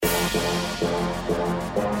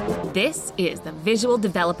This is the Visual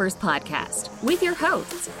Developers Podcast with your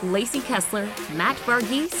hosts, Lacey Kessler, Matt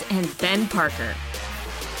Varghese, and Ben Parker.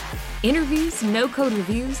 Interviews, no-code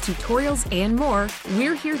reviews, tutorials, and more,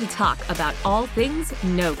 we're here to talk about all things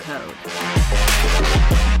no-code.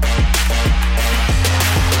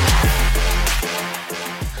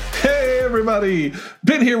 Hey everybody,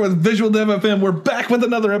 Ben here with Visual Dev FM. We're back with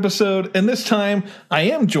another episode, and this time I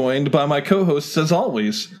am joined by my co-hosts as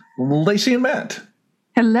always, Lacey and Matt.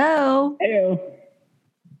 Hello. Hello.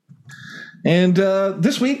 And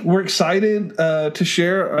this week we're excited to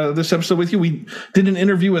share this episode with you. We did an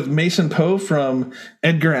interview with Mason Poe from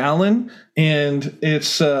Edgar Allan, and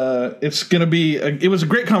it's going to be it was a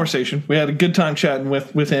great conversation. We had a good time chatting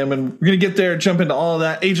with him, and we're going to get there, jump into all of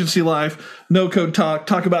that agency life, no code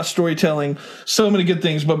talk about storytelling, so many good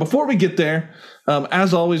things. But before we get there,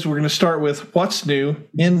 as always, we're going to start with what's new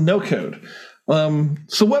in no code.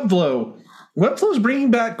 So Webflow is bringing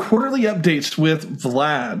back quarterly updates with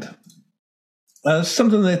Vlad.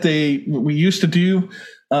 Something that we used to do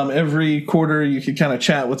every quarter. You could kind of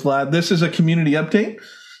chat with Vlad. This is a community update,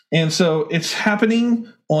 and so it's happening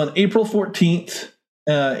on April 14th.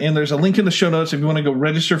 And there's a link in the show notes if you want to go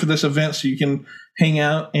register for this event, so you can hang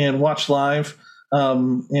out and watch live.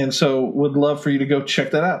 And so, would love for you to go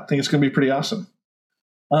check that out. I think it's going to be pretty awesome.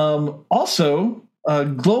 Also,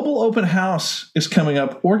 Global Open House is coming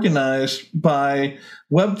up, organized by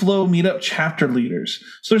Webflow Meetup chapter leaders.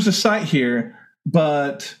 So there's a site here,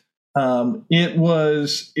 but it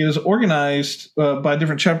was organized by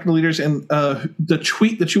different chapter leaders, and the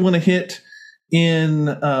tweet that you want to hit in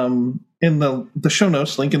the show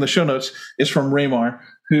notes, link in the show notes, is from Raymar,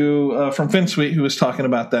 who from FinSuite, who was talking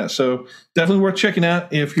about that. So definitely worth checking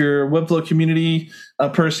out if you're a Webflow community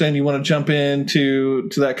person. You want to jump into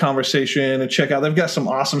that conversation and check out. They've got some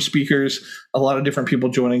awesome speakers, a lot of different people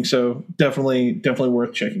joining. So definitely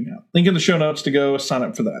worth checking out. Link in the show notes to go sign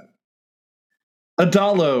up for that.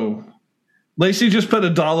 Adalo. Lacey just put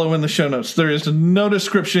Adalo in the show notes. There is no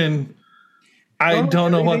description. I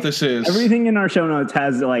don't know what this is. Everything in our show notes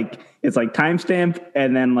has it's timestamp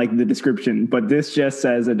and then the description, but this just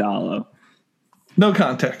says Adalo. No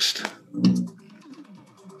context.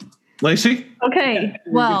 Lacey? Okay,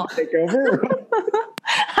 well. Take over?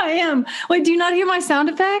 I am. Wait, do you not hear my sound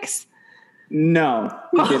effects? No.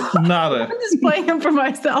 Nada. I'm just playing them for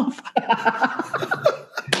myself.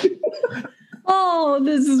 Oh,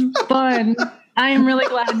 this is fun. I am really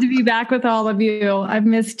glad to be back with all of you. I've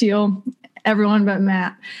missed you, everyone but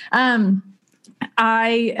Matt.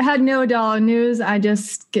 I had no Adalo news. I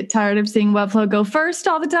just get tired of seeing Webflow go first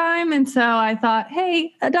all the time. And so I thought,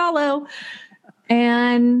 hey, Adalo.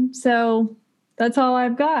 And so that's all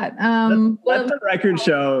I've got. Let the record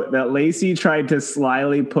show that Lacey tried to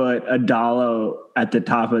slyly put Adalo at the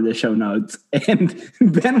top of the show notes. And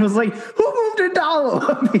Ben was like, who moved Adalo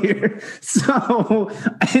up here? So,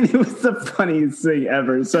 and it was the funniest thing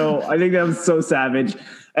ever. So I think that was so savage.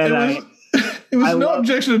 And it was no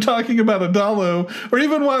objection to talking about Adalo or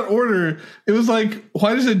even what order. It was like,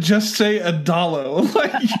 why does it just say Adalo?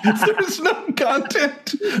 There's no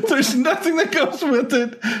content. There's nothing that goes with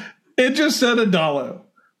it. It just said Adalo.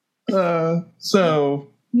 So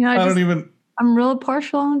I'm real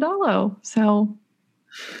partial on Adalo. So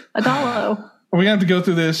Adalo. Are we going to have to go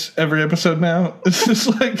through this every episode now? It's just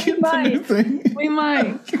it's a new thing. We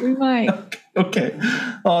might. Okay.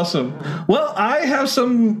 Awesome. Well, I have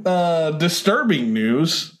some disturbing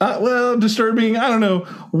news. Disturbing, I don't know.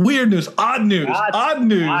 Weird news. Odd news. Odd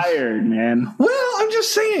news. Tired, man. Well, I'm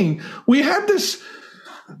just saying. We had this.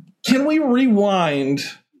 Can we rewind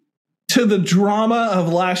to the drama of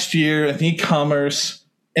last year in e-commerce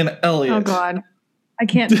and Elliot? Oh, God. I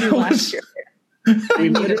can't do last year. We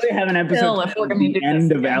literally have an episode at the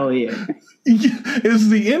end of Elliot. It was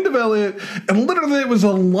the end of Elliot, and literally it was a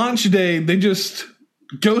launch day. They just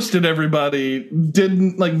ghosted everybody,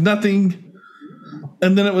 didn't nothing,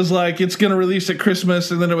 and then it was it's going to release at Christmas,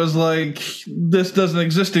 and then it was this doesn't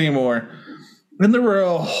exist anymore. And there were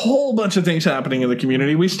a whole bunch of things happening in the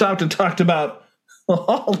community. We stopped and talked about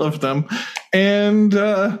all of them, and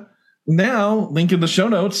now, link in the show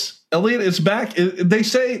notes, Elliot is back. They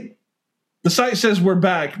say. The site says we're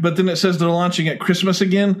back, but then it says they're launching at Christmas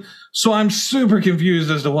again. So I'm super confused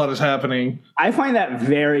as to what is happening. I find that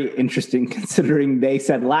very interesting, considering they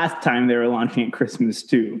said last time they were launching at Christmas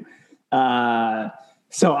too. So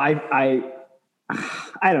I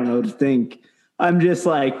don't know what to think. I'm just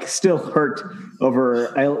still hurt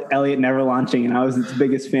over Elliot never launching, and I was its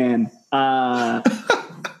biggest fan. But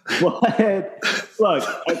look,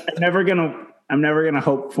 I'm I'm never going to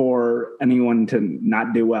hope for anyone to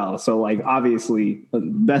not do well. So like, obviously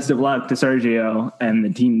best of luck to Sergio and the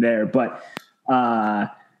team there. But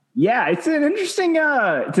yeah, it's an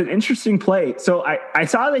interesting play. So I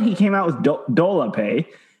saw that he came out with Dola Pay,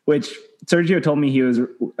 which Sergio told me he was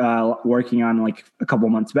working on like a couple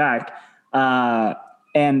months back.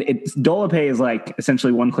 And Dola Pay is like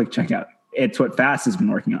essentially one-click checkout. It's what Fast has been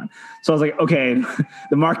working on. So I was like, okay,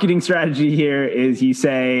 the marketing strategy here is you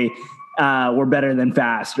say we're better than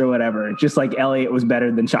Fast or whatever, just like Elliott was better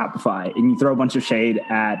than Shopify. And you throw a bunch of shade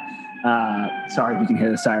at sorry if you can hear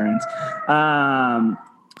the sirens.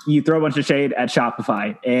 You throw a bunch of shade at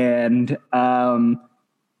Shopify. And so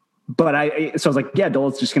I was like, yeah,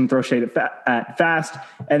 Dola's just going to throw shade at Fast.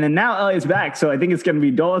 And then now Elliott's back. So I think it's going to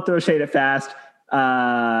be Dola throw shade at Fast.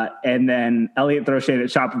 And then Elliott throws shade at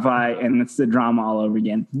Shopify, and it's the drama all over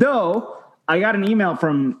again. Though I got an email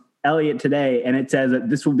from Elliott today, and it says that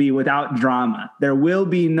this will be without drama. There will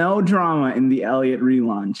be no drama in the Elliott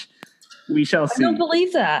relaunch. We shall see. I don't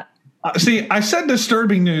believe that. See, I said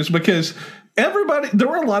disturbing news because there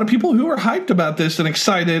were a lot of people who were hyped about this and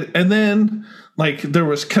excited, and then like there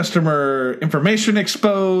was customer information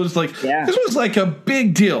exposed. This was like a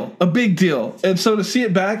big deal. And so to see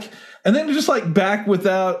it back. And then just like back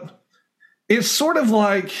without, it's sort of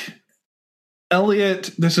like Elliott.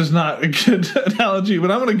 This is not a good analogy, but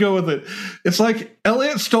I'm going to go with it. It's like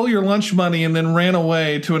Elliott stole your lunch money and then ran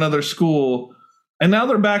away to another school. And now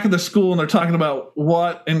they're back at the school and they're talking about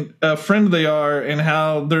what a friend they are and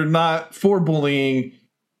how they're not for bullying.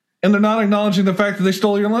 And they're not acknowledging the fact that they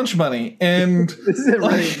stole your lunch money. And this is a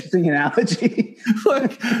really interesting analogy.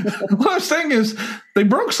 What I'm saying is they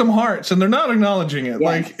broke some hearts and they're not acknowledging it.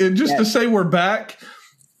 Yes. To say we're back,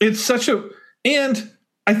 it's and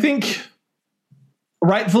I think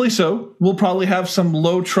rightfully so, we'll probably have some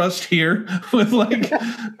low trust here with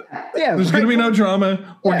there's going to be no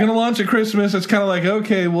drama. We're going to launch at Christmas. It's kind of like,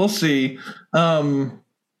 okay, we'll see.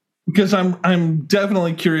 Because I'm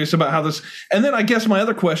definitely curious about how this. And then I guess my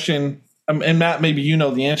other question, and Matt, maybe you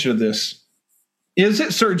know the answer to this. Is it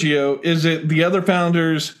Sergio? Is it the other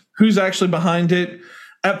founders? Who's actually behind it?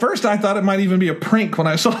 At first, I thought it might even be a prank when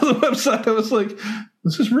I saw the website. I was like,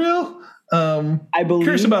 "This is real."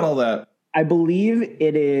 Curious about all that. I believe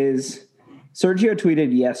it is. Sergio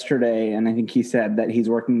tweeted yesterday, and I think he said that he's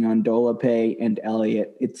working on Dola Pay and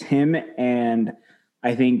Elliott. It's him and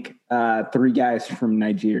I think 3 guys from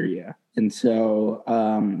Nigeria. And so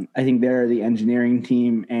I think they're the engineering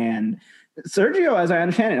team. And Sergio, as I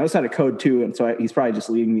understand it, knows how to code too. And so he's probably just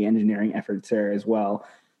leading the engineering efforts there as well.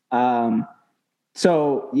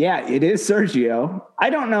 So, yeah, it is Sergio. I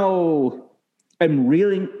don't know. I'm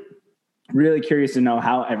really, really curious to know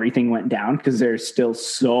how everything went down because there's still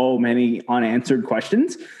so many unanswered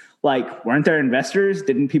questions. Like, weren't there investors?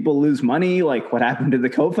 Didn't people lose money? Like, what happened to the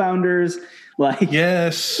co-founders? Like,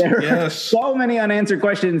 yes, there are so many unanswered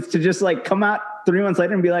questions to just like come out 3 months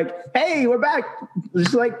later and be like, hey, we're back.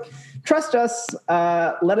 Just like, trust us.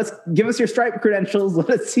 Give us your Stripe credentials.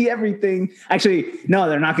 Let us see everything. Actually, no,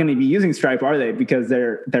 they're not going to be using Stripe, are they? Because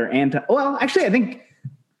they're anti. Well, actually,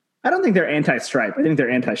 I don't think they're anti-Stripe. I think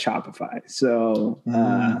they're anti-Shopify. So,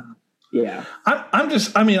 yeah.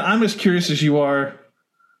 I'm as curious as you are.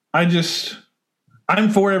 I'm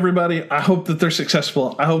for everybody. I hope that they're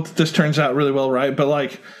successful. I hope that this turns out really well, right? But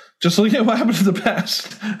like, just looking at what happened to the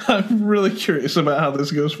past, I'm really curious about how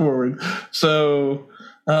this goes forward. So,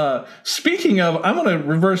 speaking of, I'm going to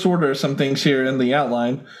reverse order some things here in the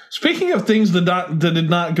outline. Speaking of things that did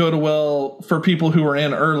not go well for people who were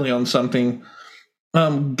in early on something,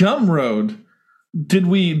 Gumroad. Did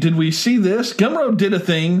we see this? Gumroad did a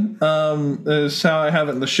thing, is how I have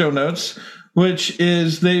it in the show notes, which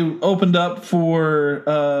is they opened up for,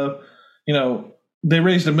 they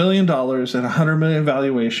raised $1 million at $100 million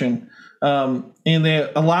valuation. And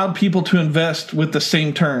they allowed people to invest with the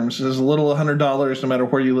same terms as a little $100, no matter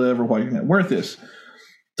where you live or what your net worth is.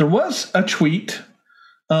 There was a tweet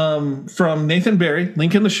from Nathan Barry,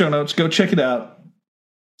 link in the show notes. Go check it out.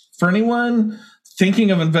 For anyone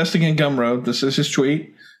thinking of investing in Gumroad, this is his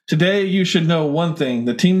tweet. Today, you should know one thing.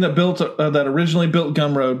 The team that originally built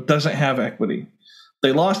Gumroad doesn't have equity.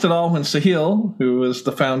 They lost it all when Sahil, who was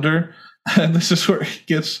the founder, and this is where it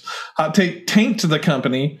gets hot take, tanked the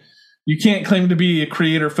company. You can't claim to be a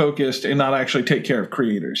creator-focused and not actually take care of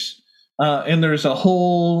creators. And there's a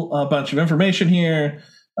whole bunch of information here.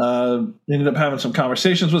 Ended up having some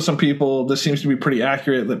conversations with some people. This seems to be pretty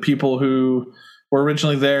accurate, that people who were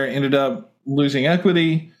originally there ended up losing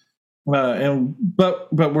equity.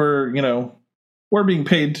 But we're being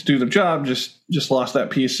paid to do the job, just lost that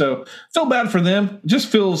piece. So feel bad for them. Just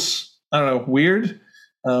feels, I don't know, weird.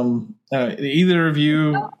 Either of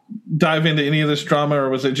you dive into any of this drama, or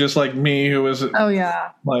was it just like me who was? Oh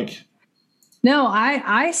yeah. Like, no,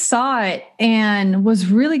 I saw it and was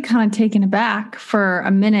really kind of taken aback for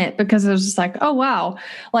a minute because I was just like, oh wow,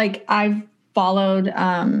 like I've followed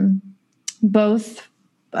both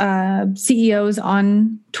CEOs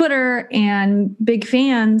on Twitter and big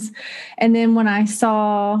fans, and then when I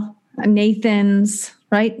saw Nathan,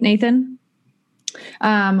 when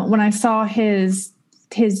I saw his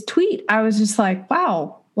tweet, I was just like,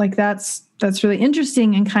 wow, like that's really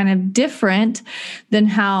interesting and kind of different than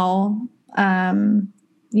how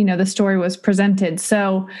the story was presented.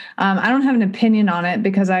 So I don't have an opinion on it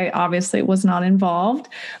because I obviously was not involved,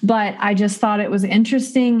 but I just thought it was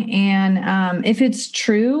interesting. And if it's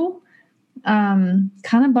true, kind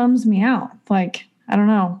of bums me out. Like, I don't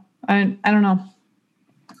know. I don't know.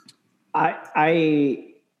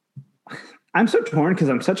 I'm so torn because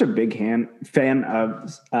I'm such a big fan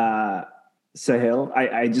of Sahil.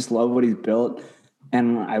 I just love what he's built,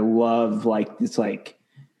 and I love like this like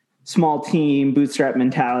small team bootstrap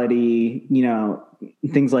mentality,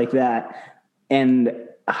 things like that. And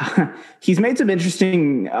he's made some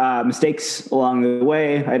interesting mistakes along the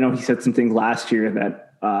way. I know he said some things last year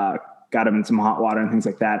that got him in some hot water and things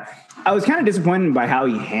like that. I was kind of disappointed by how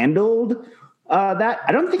he handled that.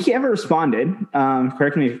 I don't think he ever responded.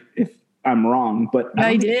 Correct me if I'm wrong, but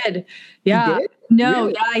I did. Yeah. He did? No,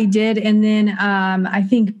 Really? yeah, I did. And then I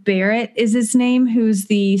think Barrett is his name, who's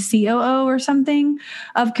the COO or something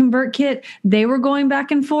of ConvertKit. They were going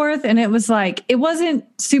back and forth, and it was like, it wasn't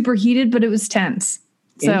super heated, but it was tense.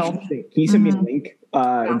 So can you send me a link?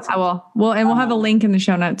 I will. Well, and we'll have a link in the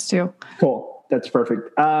show notes too. Cool. That's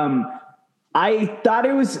perfect. I thought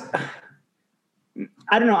it was,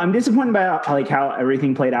 I don't know. I'm disappointed by like how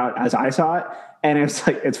everything played out as I saw it. And it's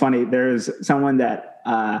like, it's funny. There's someone that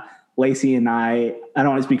Lacey and I don't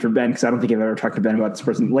want to speak for Ben because I don't think I've ever talked to Ben about this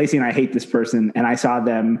person. Lacey and I hate this person. And I saw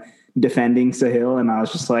them defending Sahil, and I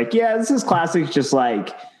was just like, yeah, this is classic. Just like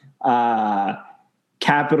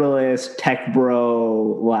capitalist tech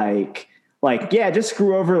bro, like, yeah, just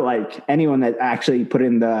screw over like anyone that actually put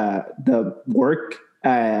in the work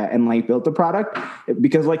and like built the product,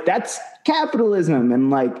 because like that's capitalism. And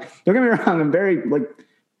like, don't get me wrong, I'm very like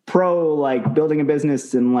pro like building a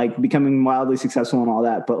business and like becoming wildly successful and all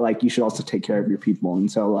that, but like you should also take care of your people.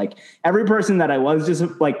 And so like every person that I was just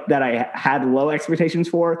like that I had low expectations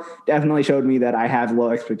for definitely showed me that I have low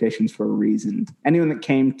expectations for a reason. Anyone that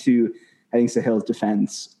came to, I think, Sahil's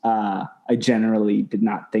defense, I generally did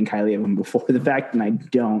not think highly of him before the fact, and I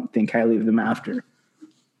don't think highly of them after.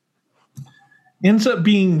 Ends up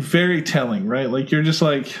being very telling, right? Like you're just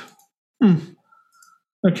like,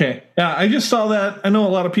 okay. Yeah, I just saw that. I know a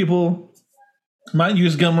lot of people might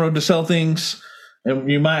use Gumroad to sell things, and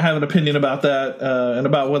you might have an opinion about that and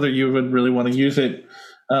about whether you would really want to use it.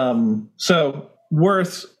 So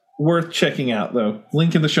worth checking out, though.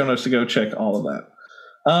 Link in the show notes to go check all of that.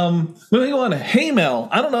 Moving on, Haymail.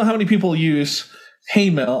 I don't know how many people use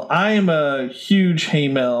Haymail. I am a huge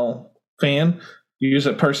Haymail fan. Use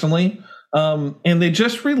it personally. And they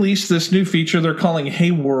just released this new feature they're calling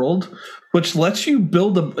Hey World, which lets you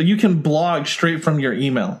you can blog straight from your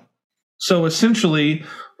email. So essentially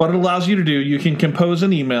what it allows you to do, you can compose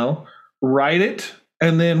an email, write it,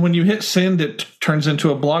 and then when you hit send, it turns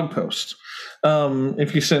into a blog post.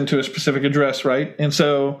 If you send to a specific address, right? And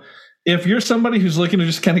so if you're somebody who's looking to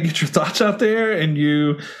just kind of get your thoughts out there and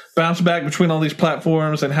you bounce back between all these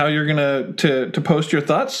platforms and how you're going to post your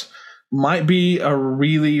thoughts, might be a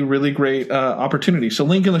really, really great opportunity. So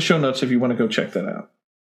link in the show notes if you want to go check that out.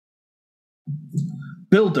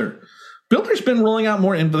 Builder's been rolling out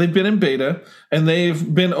more, they've been in beta, and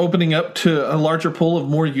they've been opening up to a larger pool of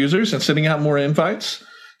more users and sending out more invites.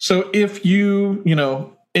 So if you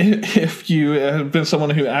have been someone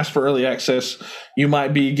who asked for early access, you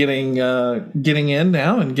might be getting in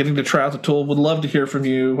now and getting to try out the tool. Would love to hear from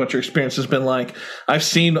you what your experience has been like. I've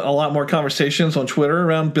seen a lot more conversations on Twitter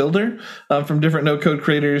around Builder from different no-code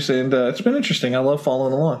creators, and it's been interesting. I love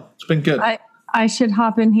following along. It's been good. I should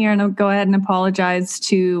hop in here and go ahead and apologize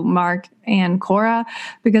to Mark and Cora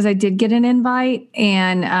because I did get an invite,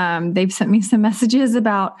 and they've sent me some messages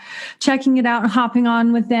about checking it out and hopping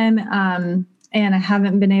on with them. And I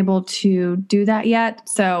haven't been able to do that yet.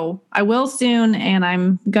 So I will soon, and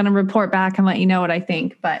I'm going to report back and let you know what I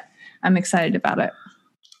think, but I'm excited about it.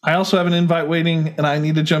 I also have an invite waiting, and I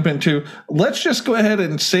need to jump into. Let's just go ahead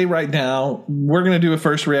and say right now, we're going to do a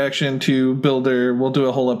first reaction to Builder. We'll do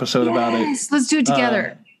a whole episode about it. Yes, let's do it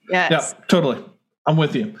together. Yes. Yeah, totally. I'm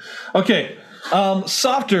with you. Okay.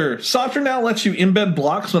 Softer now lets you embed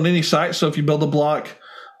blocks on any site. So if you build a block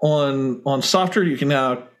on software. You can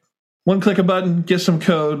now click a button, get some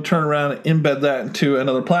code, turn around, and embed that into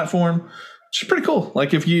another platform, which is pretty cool.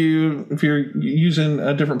 Like if you're using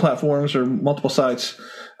different platforms or multiple sites,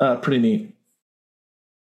 pretty neat.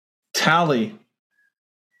 Tally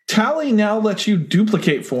now lets you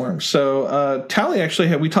duplicate forms. So Tally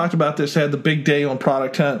actually we talked about this, had the big day on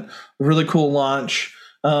Product Hunt, really cool launch.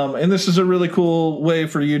 And this is a really cool way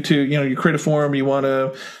for you to, you create a form, you want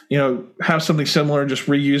to, have something similar, just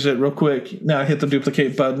reuse it real quick. Now hit the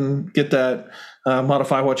duplicate button, get that,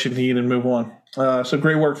 modify what you need and move on. So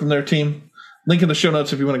great work from their team. Link in the show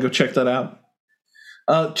notes if you want to go check that out.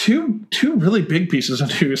 Two really big pieces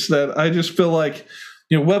of news that I just feel like,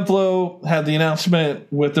 Webflow had the announcement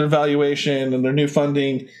with their valuation and their new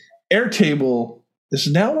funding. Airtable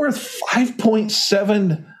is now worth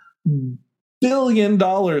 $5.7 billion,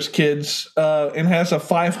 kids, and has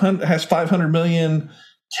 500 million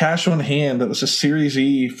cash on hand. That was a Series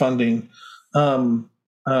E funding round,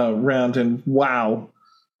 and wow,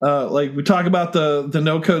 like we talk about the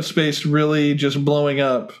no code space really just blowing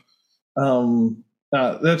up.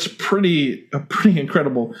 That's pretty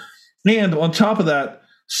incredible. And on top of that,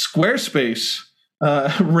 Squarespace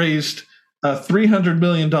raised $300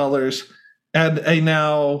 million at a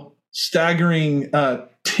now staggering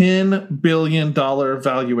 $10 billion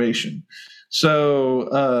valuation.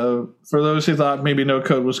 So for those who thought maybe no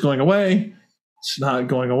code was going away, it's not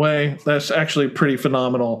going away. That's actually pretty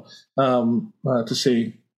phenomenal to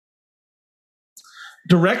see.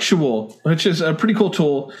 Directual, which is a pretty cool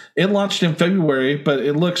tool. It launched in February, but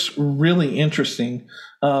it looks really interesting.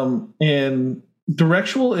 And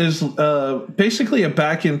Directual is basically a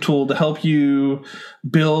back-end tool to help you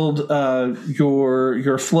build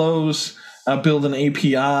your flows, build an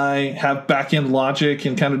API, have back-end logic,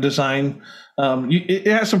 and kind of design. It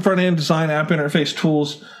has some front-end design, app interface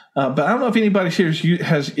tools, but I don't know if anybody here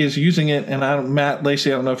is using it. And Matt,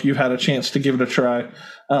 Lacey, I don't know if you've had a chance to give it a try.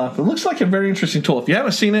 But it looks like a very interesting tool. If you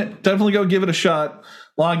haven't seen it, definitely go give it a shot.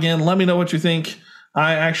 Log in. Let me know what you think.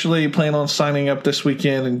 I actually plan on signing up this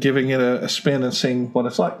weekend and giving it a spin and seeing what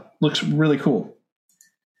it's like. Looks really cool.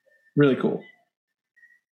 Really cool.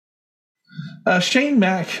 Shane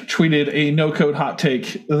Mack tweeted a no-code hot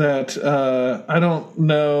take that I don't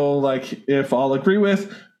know if I'll agree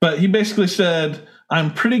with, but he basically said,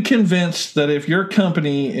 I'm pretty convinced that if your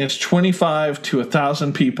company is 25 to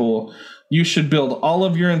 1,000 people, you should build all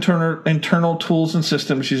of your internal tools and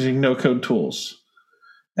systems using no-code tools.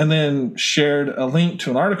 And then shared a link to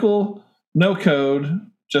an article, no code,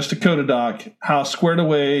 just a Codadoc, how Squared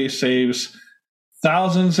Away saves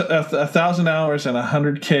 1,000 hours and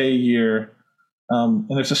 100K a year. And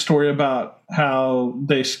there's a story about how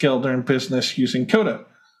they scaled their business using Coda.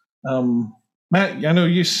 Matt, I know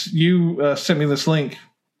you sent me this link.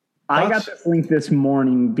 I got this link this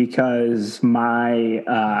morning because my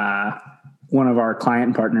one of our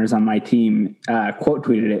client partners on my team quote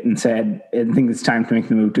tweeted it and said, I think it's time to make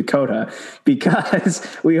the move to Coda, because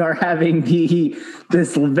we are having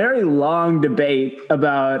this very long debate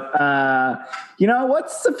about,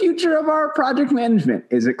 what's the future of our project management?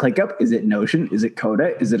 Is it ClickUp? Is it Notion? Is it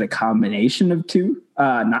Coda? Is it a combination of two?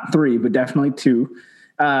 Not three, but definitely two.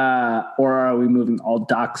 Or are we moving all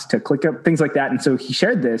docs to ClickUp? Things like that. And so he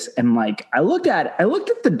shared this, and I looked at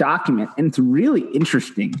the document, and it's really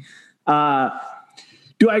interesting. Do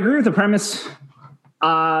I agree with the premise?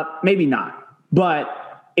 Maybe not,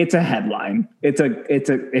 but it's a headline. It's a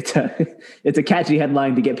catchy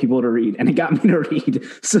headline to get people to read, and it got me to read.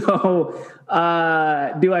 So,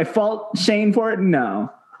 do I fault Shane for it?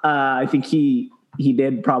 No. I think he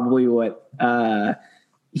did probably what,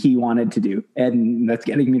 he wanted to do, and that's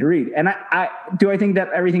getting me to read. And I think that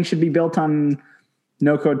everything should be built on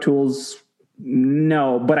no code tools?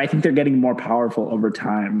 No, but I think they're getting more powerful over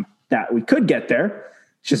time. That we could get there,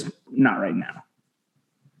 just not right now.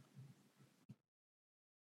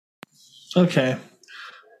 Okay.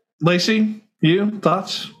 Lacey,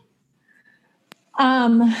 thoughts?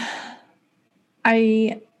 I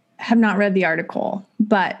have not read the article,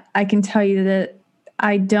 but I can tell you that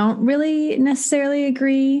I don't really necessarily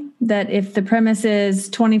agree that if the premise is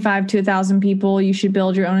 25 to 1,000 people, you should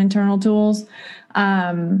build your own internal tools.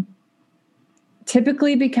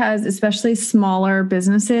 Typically, because especially smaller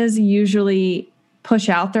businesses usually push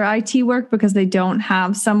out their IT work because they don't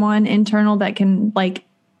have someone internal that can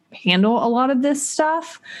handle a lot of this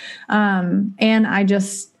stuff. And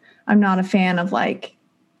I'm not a fan of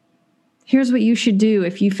here's what you should do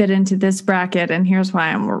if you fit into this bracket, and here's why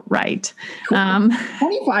I'm right.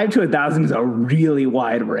 25 to 1,000 is a really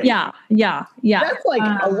wide range. Yeah. That's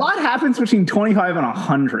a lot happens between 25 and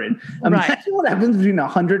 100. Imagine what happens between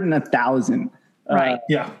 100 and 1,000. Right.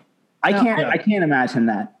 Yeah. I can't imagine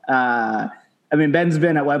that. I mean, Ben's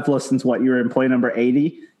been at Webflow since what? You were employee number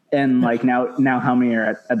 80, and like now how many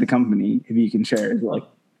are at the company? If you can share, like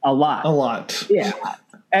a lot. Yeah.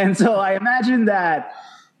 And so I imagine that,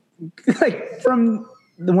 like from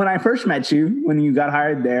when I first met you, when you got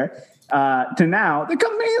hired there, to now, the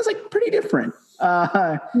company is like pretty different.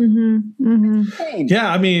 Yeah,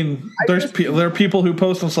 I mean, there are people who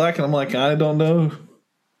post on Slack, and I'm like, I don't know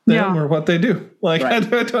them or what they do. Like, right.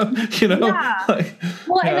 I don't, Yeah. Like,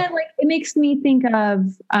 well, and then like it makes me think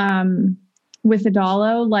of with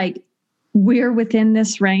Adalo, like we're within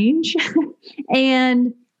this range,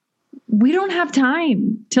 and we don't have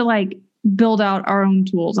time to like build out our own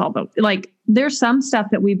tools. Although, like, there's some stuff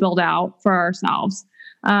that we build out for ourselves,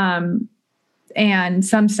 and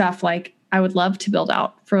some stuff like I would love to build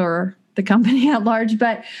out for the company at large,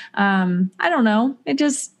 but I don't know. It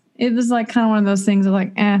was like kind of one of those things of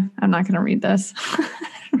like, I'm not going to read this.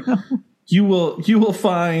 You will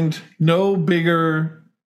find no bigger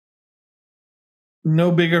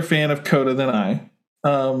fan of Coda than I.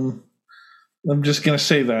 I'm just going to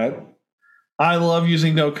say that. I love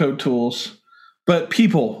using no-code tools, but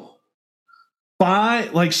people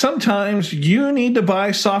sometimes you need to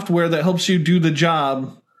buy software that helps you do the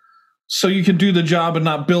job so you can do the job and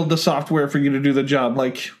not build the software for you to do the job.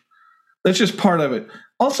 Like, that's just part of it.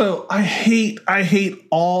 Also, I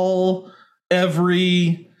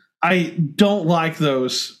don't like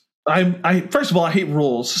those. First of all, I hate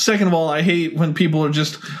rules. Second of all, I hate when people are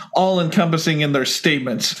just all encompassing in their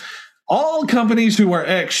statements. All companies who are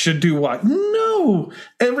X should do Y. No,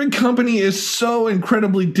 every company is so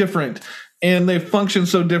incredibly different and they function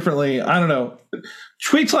so differently. I don't know.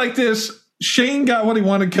 Tweets like this, Shane got what he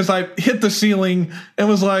wanted because I hit the ceiling and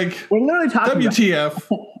was like, we're literally talking WTF.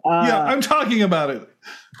 Yeah, I'm talking about it.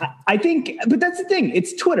 I think, but that's the thing.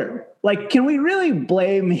 It's Twitter. Like, can we really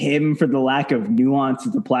blame him for the lack of nuance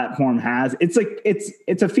that the platform has? It's like,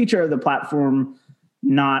 it's a feature of the platform,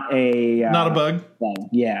 not a bug.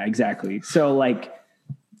 Yeah, exactly. So like,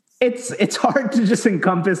 it's hard to just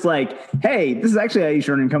encompass like, hey, this is actually how you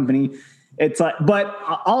shorten a company. It's like, but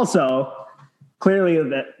also clearly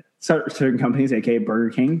that certain companies, aka Burger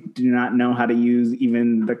King, do not know how to use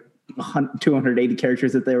even the 280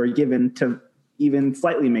 characters that they were given to even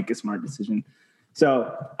slightly make a smart decision.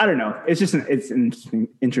 So I don't know. It's just it's an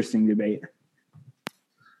interesting debate.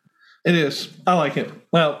 It is. I like it.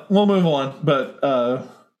 Well, we'll move on. But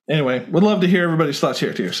anyway, would love to hear everybody's thoughts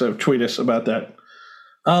here too. So tweet us about that.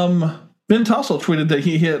 Ben Tossell tweeted that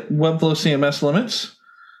he hit Webflow CMS limits.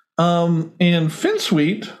 And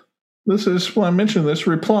FinSuite, this is why I mentioned this,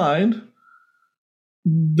 replied,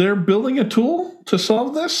 they're building a tool to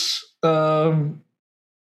solve this.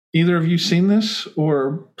 Either of you seen this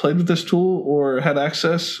or played with this tool or had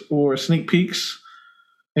access or sneak peeks?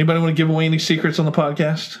 Anybody want to give away any secrets on the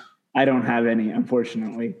podcast? I don't have any,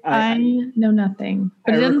 unfortunately. I know nothing,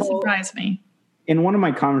 but it doesn't surprise me. In one of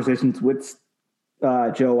my conversations with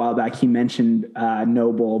Joe a while back, he mentioned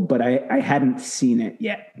Noble, but I hadn't seen it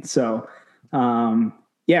yet. So,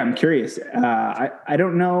 yeah, I'm curious. I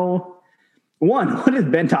don't know. One, what is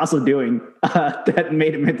Ben Tossell doing that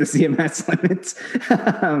made him hit the CMS limits?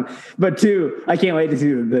 But two, I can't wait to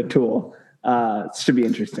see the tool. It should be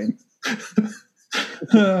interesting.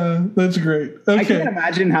 That's great. Okay. I can't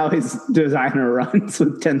imagine how his designer runs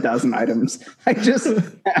with 10,000 items. I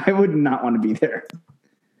would not want to be there.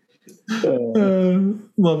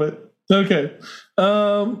 Love it. Okay.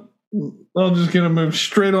 I'm just going to move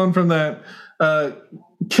straight on from that.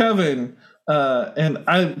 Kevin, Kevin,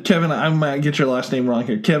 I might get your last name wrong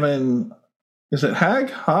here. Kevin, is it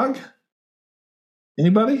Hog?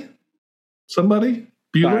 Anybody? Somebody?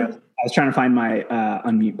 Bueller? Sorry, I was trying to find my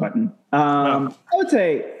unmute button. I would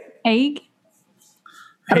say egg.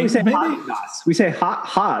 How do we say hog? We say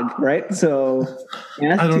hog, right? So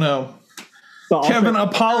I don't know. So Kevin,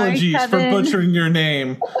 apologies for butchering your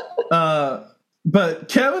name. But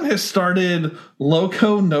Kevin has started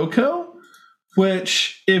Loco Noco,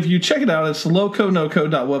 which, if you check it out, it's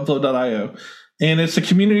loconoco.webflow.io, and it's a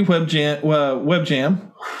community web jam,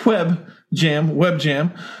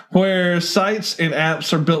 where sites and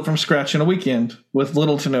apps are built from scratch in a weekend with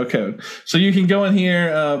little to no code. So you can go in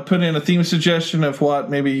here, put in a theme suggestion of what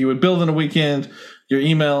maybe you would build in a weekend, your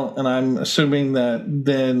email, and I'm assuming that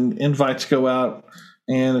then invites go out,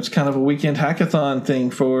 and it's kind of a weekend hackathon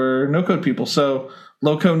thing for no-code people. So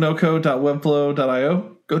loconoco.webflow.io.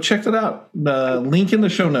 Go check that out. Link in the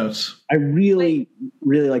show notes. I really,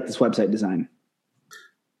 really like this website design.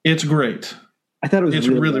 It's great. I thought it was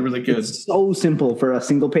really good. It's so simple for a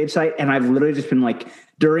single page site. And I've literally just been like,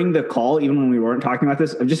 during the call, even when we weren't talking about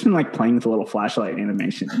this, I've just been like playing with a little flashlight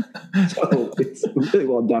animation. So it's really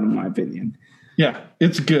well done in my opinion. Yeah,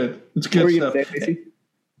 it's good. It's good stuff.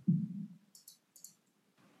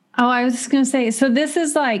 Oh, I was just going to say, so this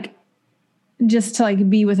is like just to like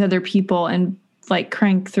be with other people and like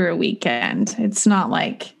crank through a weekend. It's not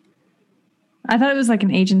like, I thought it was like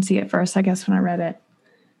an agency at first, I guess, when I read it.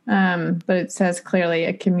 But it says clearly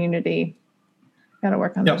a community. Got to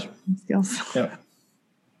work on those skills. Yeah.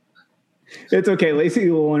 It's okay. Lacey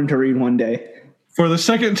will learn to read one day. For the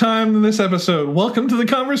second time in this episode, welcome to the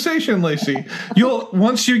conversation, Lacey.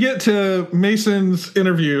 Once you get to Mason's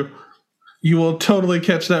interview, you will totally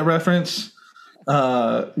catch that reference.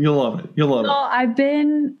 You'll love it. I've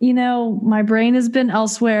been, my brain has been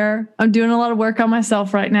elsewhere. I'm doing a lot of work on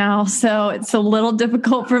myself right now. So it's a little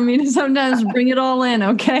difficult for me to sometimes bring it all in.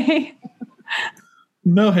 Okay.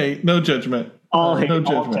 No hate, no judgment. All hate, no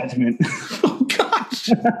judgment. Oh gosh.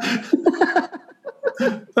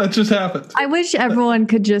 That just happened. I wish everyone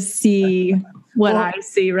could just see what I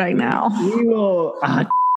see right now. We will.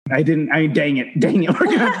 Dang it. We're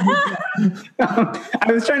gonna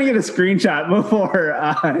I was trying to get a screenshot before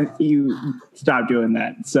you stopped doing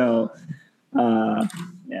that. So,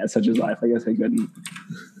 such is life. I guess I couldn't.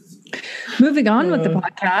 Moving on with the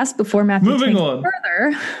podcast before Matthew takes it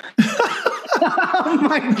further. Oh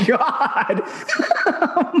my God.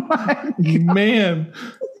 Man.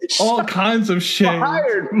 All kinds of shame.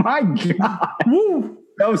 Fired. My God. Woo.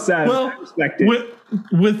 So sad. Well,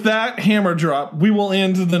 with that hammer drop, we will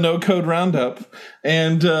end the No Code Roundup.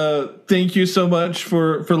 And thank you so much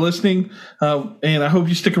for listening. And I hope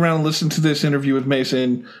you stick around and listen to this interview with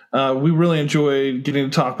Mason. We really enjoyed getting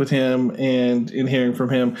to talk with him and hearing from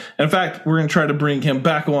him. And in fact, we're going to try to bring him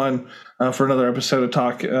back on for another episode to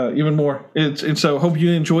talk even more. And so hope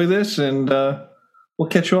you enjoy this, and we'll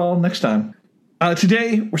catch you all next time.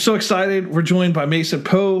 Today, we're so excited. We're joined by Mason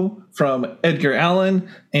Poe from Edgar Allan,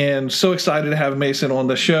 and so excited to have Mason on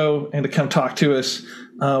the show and to come talk to us.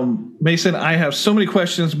 Mason, I have so many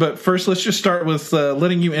questions, but first, let's just start with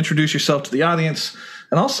letting you introduce yourself to the audience,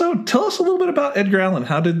 and also tell us a little bit about Edgar Allan.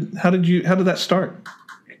 How did that start?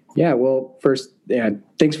 Yeah, well, first,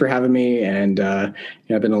 thanks for having me. And I've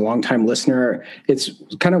been a long time listener. It's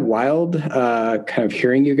kind of wild, kind of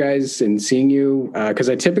hearing you guys and seeing you, because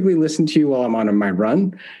I typically listen to you while I'm on my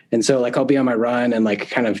run. And so I'll be on my run and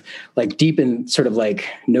kind of deep in sort of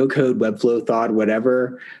no code, Webflow, thought,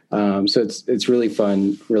 whatever. So it's really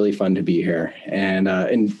fun to be here. And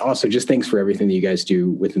also just thanks for everything that you guys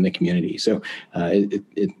do within the community. So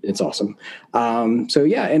it's awesome.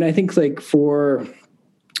 And I think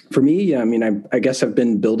for me, I guess I've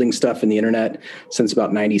been building stuff in the internet since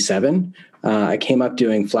about 97. I came up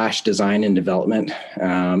doing Flash design and development,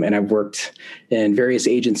 and I've worked in various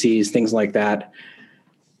agencies, things like that.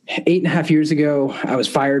 8.5 years ago, I was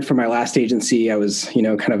fired from my last agency. I was,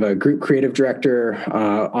 kind of a group creative director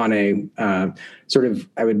on a I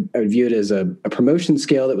would view it as a promotion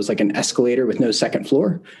scale that was like an escalator with no second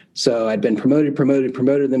floor. So I'd been promoted.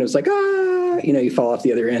 Then it was you fall off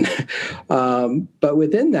the other end. But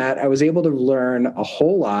within that, I was able to learn a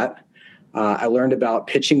whole lot. I learned about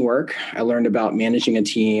pitching work. I learned about managing a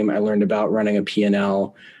team. I learned about running a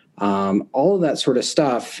P&L. All of that sort of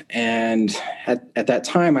stuff. And at that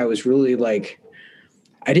time, I was really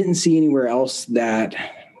I didn't see anywhere else that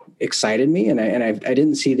excited me. And I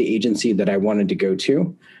didn't see the agency that I wanted to go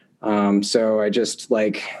to. So I just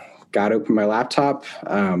got open my laptop.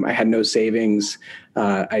 I had no savings.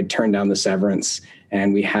 I turned down the severance,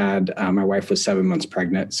 and we had, my wife was 7 months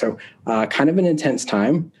pregnant. So kind of an intense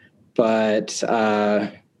time, but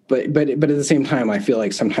at the same time, I feel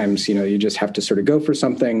like sometimes, you just have to sort of go for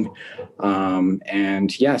something. So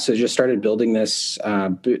just started building this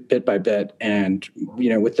bit by bit, and,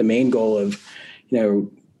 with the main goal of,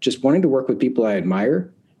 just wanting to work with people I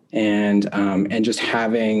admire, and just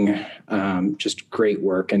having just great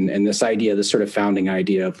work. And this idea, this sort of founding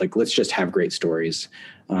idea of let's just have great stories.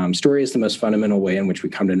 Story is the most fundamental way in which we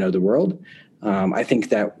come to know the world. I think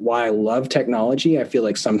that while I love technology, I feel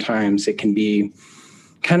like sometimes it can be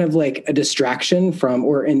kind of like a distraction from,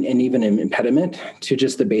 and even an impediment to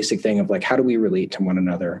just the basic thing of how do we relate to one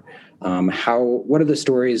another? What are the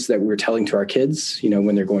stories that we're telling to our kids,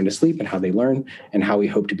 when they're going to sleep, and how they learn, and how we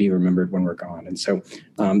hope to be remembered when we're gone. And so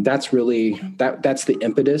that's really, that's the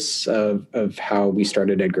impetus of how we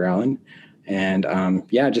started Edgar Allan. And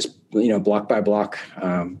just, block by block,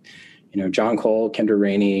 John Cole, Kendra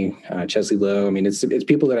Rainey, Chesley Lowe. It's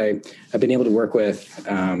people that I've been able to work with,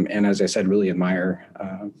 and as I said, really admire.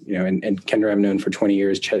 And Kendra I've known for 20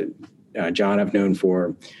 years. John I've known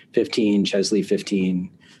for 15, Chesley 15.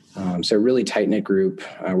 So a really tight-knit group.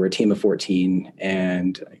 We're a team of 14.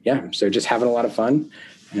 And so just having a lot of fun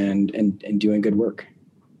and doing good work.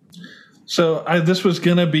 So this was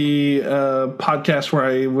going to be a podcast where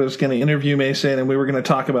I was going to interview Mason, and we were going to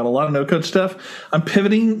talk about a lot of no-code stuff. I'm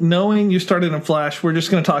pivoting, knowing you started in Flash. We're just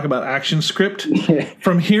going to talk about ActionScript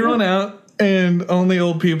from here on out, and only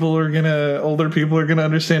older people are going to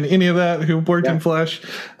understand any of that who worked in Flash.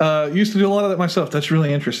 Used to do a lot of that myself. That's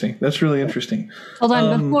really interesting. Hold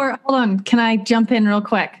on. Can I jump in real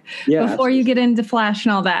quick? Yeah, before you get into Flash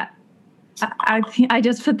and all that, I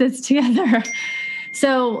just put this together.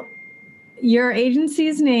 So your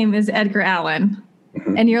agency's name is Edgar Allan,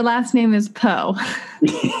 and your last name is Poe.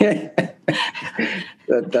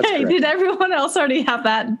 That's hey, did everyone else already have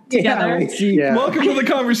that together? Yeah. Welcome to the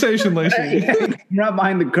conversation, Lacey. Not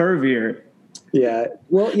behind the curve here. Yeah.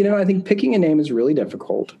 Well, I think picking a name is really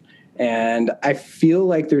difficult. And I feel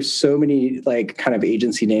like there's so many like kind of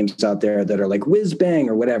agency names out there that are like whiz bang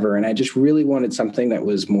or whatever. And I just really wanted something that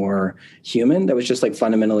was more human, that was just like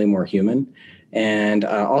fundamentally more human. And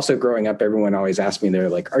also growing up, everyone always asked me, they're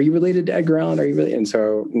like, are you related to Edgar Allan? Are you really? And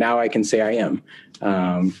so now I can say I am.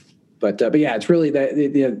 But yeah, it's really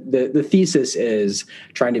the thesis is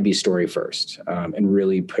trying to be story first and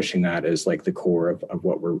really pushing that as like the core of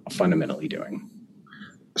what we're fundamentally doing.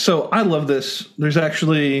 So I love this. There's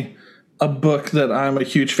actually a book that I'm a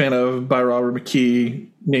huge fan of by Robert McKee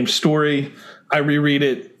named Story. I reread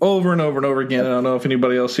it over and over and over again. I don't know if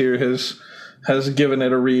anybody else here has given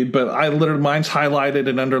it a read, but mine's highlighted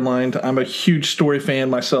and underlined. I'm a huge Story fan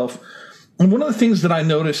myself. And one of the things that I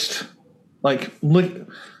noticed, I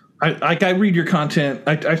read your content.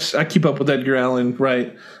 I keep up with Edgar Allan,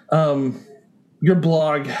 right? Your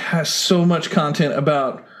blog has so much content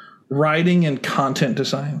about writing and content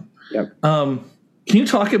design. Yep. Can you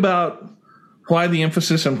talk about why the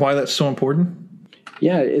emphasis and why that's so important?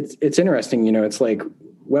 Yeah, it's interesting. It's like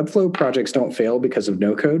Webflow projects don't fail because of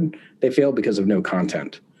no code. They fail because of no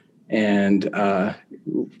content. And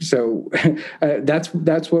so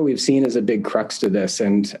that's what we've seen as a big crux to this.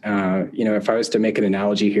 And, if I was to make an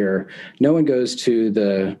analogy here, no one goes to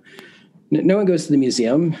the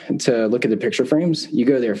museum to look at the picture frames. You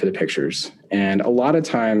go there for the pictures. And a lot of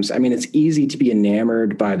times, it's easy to be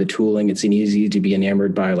enamored by the tooling. It's easy to be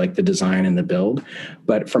enamored by like the design and the build.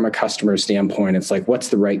 But from a customer standpoint, it's like, what's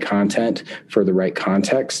the right content for the right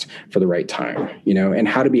context for the right time, and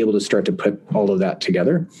how to be able to start to put all of that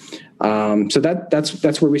together. So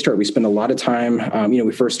that's where we start. We spend a lot of time,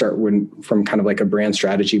 we first start from kind of like a brand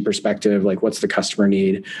strategy perspective, like what's the customer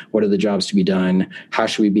need? What are the jobs to be done? How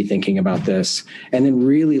should we be thinking about this? And then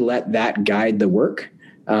really let that guide the work.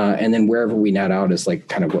 And then wherever we net out is like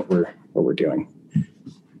kind of what we're doing.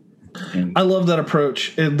 And I love that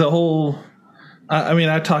approach. I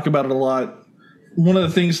talk about it a lot. One of the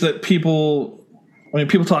things that people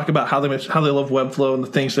talk about how they love Webflow and the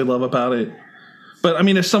things they love about it. But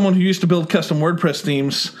as someone who used to build custom WordPress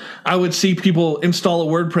themes, I would see people install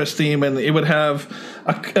a WordPress theme and it would have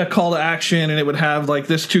a call to action and it would have like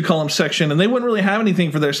this 2-column section and they wouldn't really have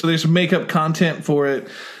anything for there. So they just make up content for it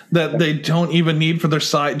that they don't even need for their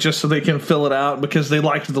site just so they can fill it out because they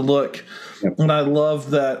liked the look. Yep. And I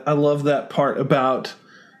love that part about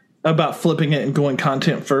flipping it and going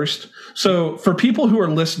content first. So for people who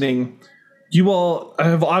are listening, you all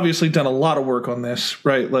have obviously done a lot of work on this,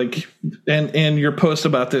 right? Like, and your posts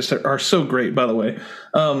about this are so great, by the way.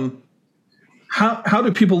 How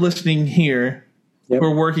do people listening here who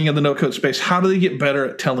are working in the no-code space, how do they get better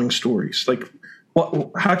at telling stories? Like,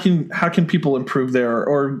 how can people improve there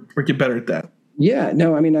or get better at that? Yeah,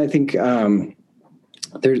 no, I think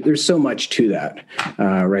there's so much to that,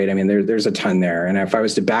 right? There's a ton there. And if I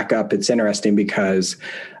was to back up, it's interesting because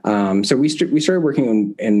so we started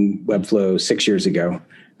working in Webflow 6 years ago,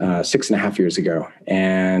 6.5 years ago.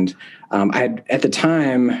 And at the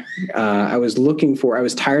time, I was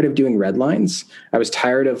tired of doing red lines. I was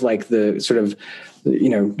tired of like the sort of,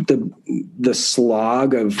 the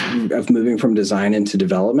slog of moving from design into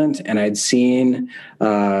development. And I'd seen,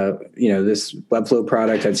 this Webflow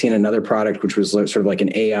product. I'd seen another product, which was sort of like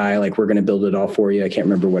an AI, like we're going to build it all for you. I can't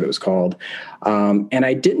remember what it was called. And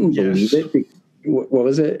I didn't believe it. What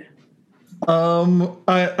was it? I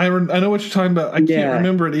know what you're talking about. I can't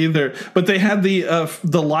remember it either, but they had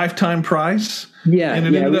the lifetime prize. Yeah. And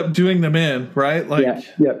it ended up doing them in, right? Like,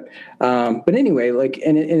 Yep. But anyway, like,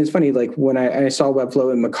 and it's funny, like when I saw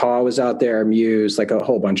Webflow and Macaw was out there, Muse, like a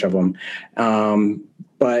whole bunch of them.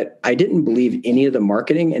 But I didn't believe any of the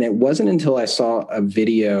marketing. And it wasn't until I saw a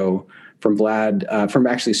video Vlad, from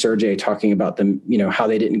actually Sergey talking about them, how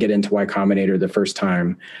they didn't get into Y Combinator the first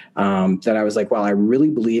time, that I was like, wow, I really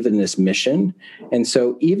believe in this mission. And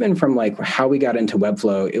so even from like how we got into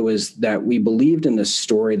Webflow, it was that we believed in the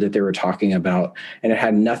story that they were talking about, and it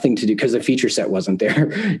had nothing to do, because the feature set wasn't there.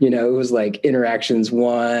 It was like interactions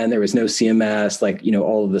one, there was no CMS, like,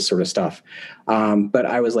 all of this sort of stuff. But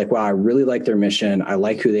I was like, wow, I really like their mission. I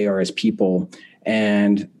like who they are as people.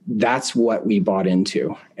 And that's what we bought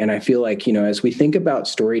into. And I feel like, as we think about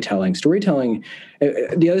storytelling,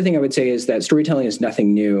 the other thing I would say is that storytelling is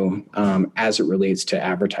nothing new as it relates to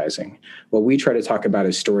advertising. What we try to talk about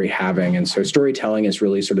is story having. And so storytelling is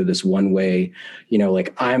really sort of this one way,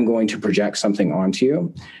 like I'm going to project something onto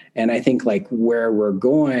you. And I think like where we're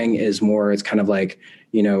going is more, it's kind of like,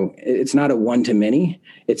 it's not a one to many,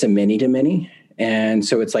 it's a many to many. And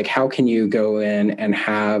so it's like, how can you go in and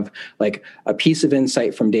have like a piece of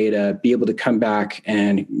insight from data, be able to come back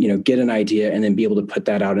and, get an idea and then be able to put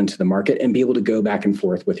that out into the market and be able to go back and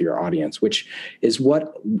forth with your audience, which is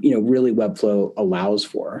what, really Webflow allows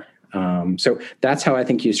for. So that's how I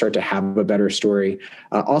think you start to have a better story.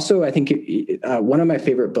 Also, I think one of my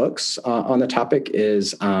favorite books on the topic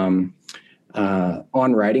is On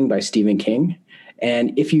Writing by Stephen King.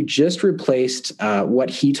 And if you just replaced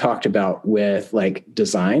what he talked about with like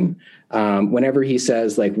design, whenever he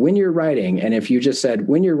says like when you're writing, and if you just said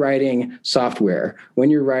when you're writing software,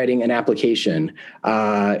 when you're writing an application,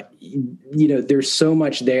 there's so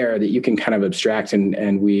much there that you can kind of abstract,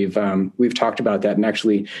 and we've talked about that, and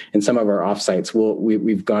actually in some of our offsites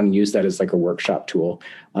we've gone and used that as like a workshop tool.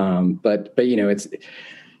 But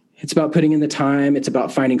it's about putting in the time. It's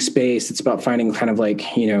about finding space. It's about finding kind of like,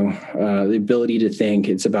 the ability to think.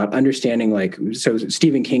 It's about understanding like, so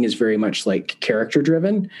Stephen King is very much like character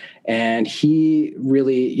driven, and he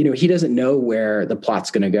really, he doesn't know where the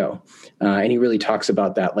plot's going to go. And he really talks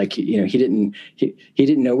about that. Like, he didn't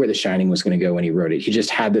know where The Shining was going to go when he wrote it. He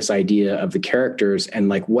just had this idea of the characters and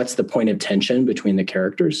like, what's the point of tension between the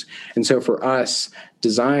characters? And so for us,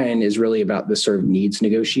 design is really about this sort of needs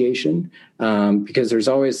negotiation, because there's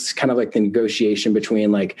always kind of like the negotiation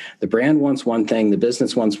between like the brand wants one thing, the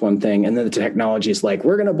business wants one thing, and then the technology is like,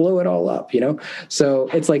 we're going to blow it all up, So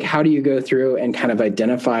it's like, how do you go through and kind of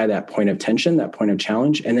identify that point of tension, that point of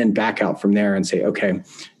challenge, and then back out from there and say, okay,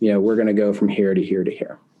 we're going to go from here to here to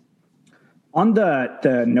here. On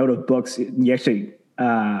the note of books, you actually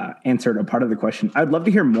answered a part of the question. I'd love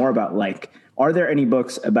to hear more about like, are there any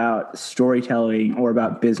books about storytelling or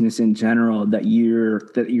about business in general that you're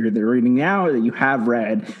reading now or that you have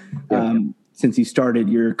read since you started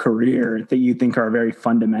your career that you think are very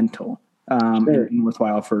fundamental and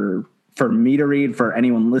worthwhile for me to read, for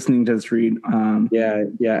anyone listening to this read?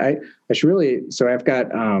 I should really. So I've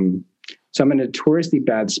got. So I'm a notoriously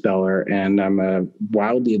bad speller, and I'm a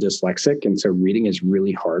wildly dyslexic, and so reading is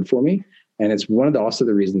really hard for me. And it's one of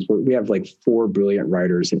the reasons we have like 4 brilliant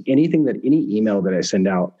writers, and any email that I send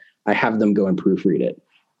out, I have them go and proofread it.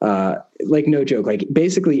 Like no joke, like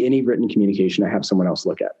basically any written communication I have someone else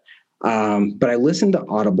look at. But I listen to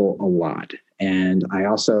Audible a lot. And I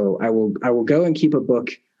will go and keep a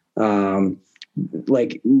book,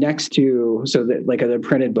 like next to, so that like a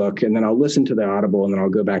printed book, and then I'll listen to the Audible, and then I'll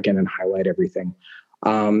go back in and highlight everything.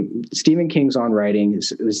 Stephen King's On Writing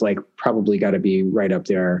is like probably got to be right up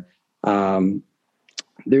there.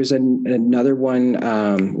 There's another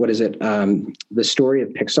one. What is it? The Story of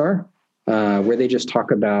Pixar, where they just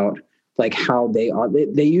talk about like how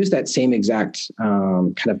they use that same exact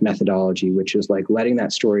kind of methodology, which is like letting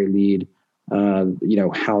that story lead,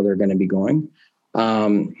 how they're going to be going.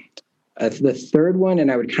 The third one,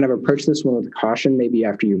 and I would kind of approach this one with caution, maybe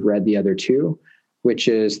after you've read the other two, which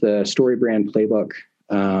is the Story Brand Playbook.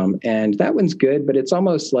 And that one's good, but it's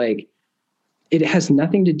almost like it has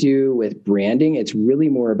nothing to do with branding. It's really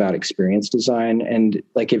more about experience design. And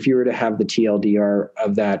like, if you were to have the TLDR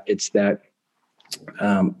of that, it's that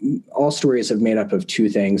all stories have made up of 2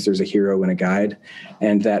 things. There's a hero and a guide.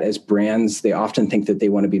 And that as brands, they often think that they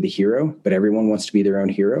want to be the hero, but everyone wants to be their own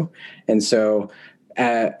hero. And so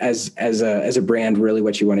as a brand, really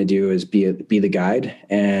what you want to do is be the guide,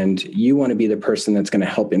 and you want to be the person that's going to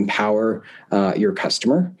help empower your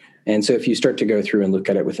customer. And so if you start to go through and look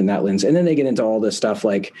at it within that lens, and then they get into all this stuff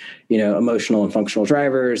like, emotional and functional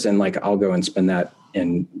drivers, and like, I'll go and spend that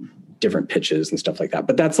in different pitches and stuff like that.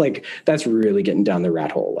 But that's really getting down the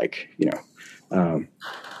rat hole. No,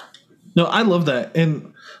 I love that.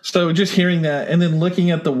 And so just hearing that, and then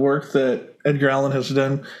looking at the work that Edgar Allan has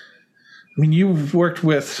done, I mean, you've worked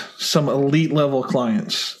with some elite level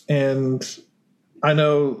clients, and I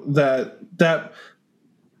know that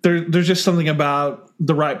there's just something about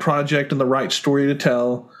the right project and the right story to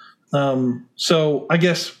tell, So I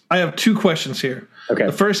guess I have two questions here. Okay.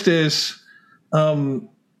 The first is,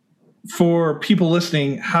 for people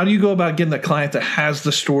listening, how do you go about getting the client that has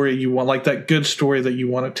the story you want, like that good story that you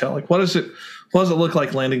want to tell? Like, what does it look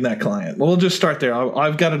like landing that client? Well, we'll just start there.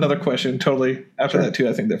 I've got another question totally after that too.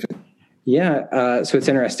 I think that. Yeah. So it's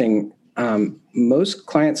interesting. Most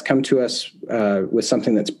clients come to us with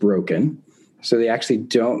something that's broken. So they actually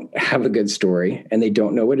don't have a good story and they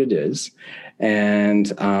don't know what it is.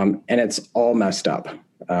 And it's all messed up.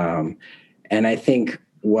 And I think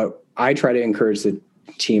what I try to encourage the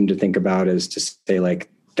team to think about is to say,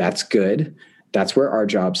 like, that's good. That's where our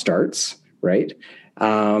job starts. Right.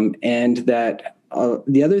 And that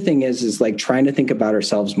the other thing is like trying to think about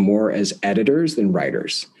ourselves more as editors than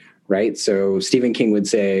writers. Right. So Stephen King would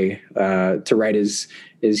say to write is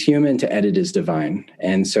human, to edit is divine.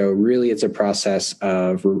 And so really it's a process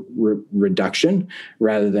of reduction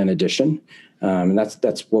rather than addition. And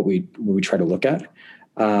that's what we try to look at.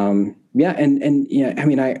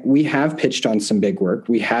 We have pitched on some big work.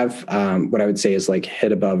 We have what I would say is like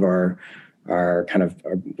hit above our kind of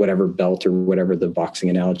our whatever belt or whatever the boxing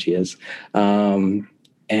analogy is. And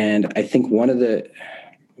I think one of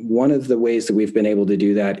the ways that we've been able to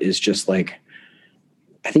do that is just like,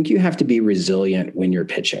 I think you have to be resilient when you're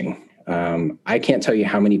pitching. I can't tell you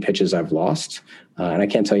how many pitches I've lost, and I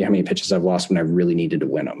can't tell you how many pitches I've lost when I really needed to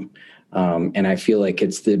win them. And I feel like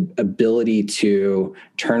it's the ability to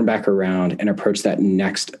turn back around and approach that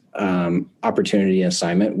next opportunity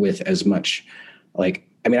assignment with as much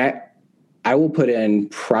I will put in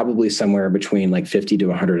probably somewhere between like 50 to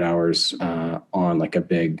 100 hours on like a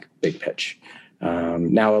big pitch.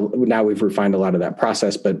 Now we've refined a lot of that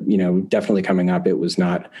process, but definitely coming up, it was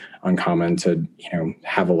not uncommon to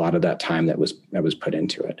have a lot of that time that was put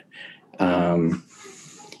into it.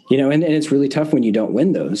 And it's really tough when you don't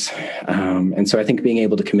win those. And so I think being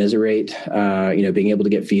able to commiserate, being able to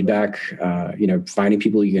get feedback, finding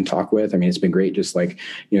people you can talk with. I mean, it's been great just like,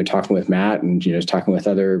 talking with Matt and, just talking with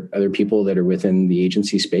other people that are within the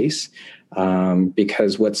agency space.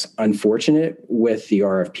 Because what's unfortunate with the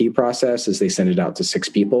RFP process is they send it out to 6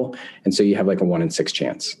 people. And so you have like a 1 in 6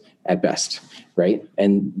 chance at best. Right.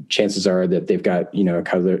 And chances are that they've got,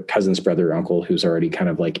 a cousin's brother or uncle who's already kind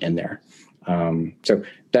of like in there. So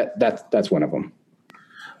that's one of them.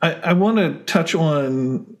 I want to touch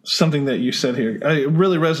on something that you said here. It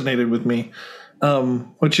really resonated with me,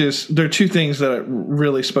 which is there are two things that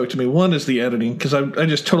really spoke to me. One is the editing, because I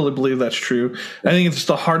just totally believe that's true. I think it's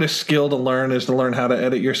the hardest skill to learn is to learn how to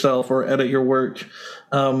edit yourself or edit your work,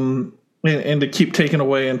 and to keep taking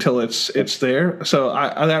away until it's there. So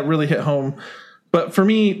that really hit home. But for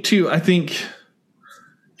me too, I think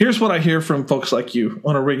here's what I hear from folks like you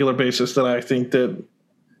on a regular basis that I think that,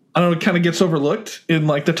 I don't know, it kind of gets overlooked in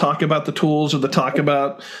like the talk about the tools or the talk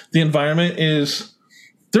about the environment is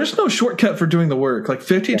there's no shortcut for doing the work. Like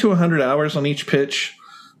 50 to 100 hours on each pitch.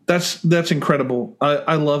 That's incredible.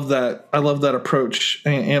 I love that. I love that approach.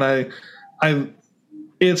 And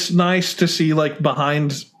it's nice to see like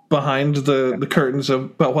behind the curtains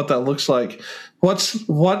about what that looks like.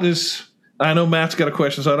 What is, I know Matt's got a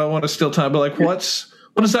question, so I don't want to steal time, but like what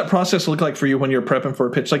does that process look like for you when you're prepping for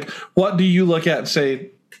a pitch? Like what do you look at and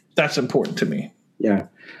say, that's important to me? Yeah.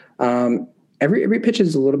 Every pitch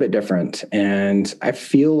is a little bit different. And I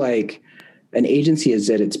feel like an agency is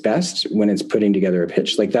at its best when it's putting together a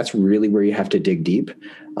pitch. Like that's really where you have to dig deep.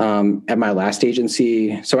 At my last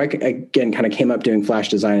agency, so I again kind of came up doing flash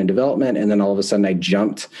design and development. And then all of a sudden I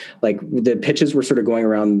jumped, like the pitches were sort of going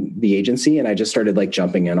around the agency and I just started like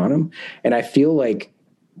jumping in on them. And I feel like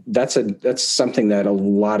that's something that a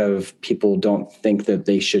lot of people don't think that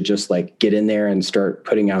they should just like get in there and start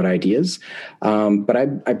putting out ideas. But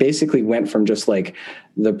I basically went from just like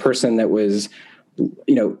the person that was,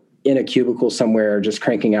 in a cubicle somewhere, just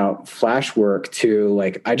cranking out flash work to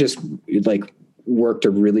like, I just like worked a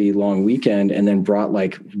really long weekend and then brought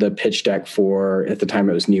like the pitch deck for, at the time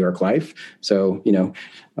it was New York Life. So,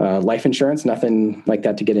 life insurance, nothing like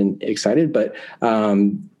that to get excited, but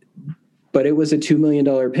it was a $2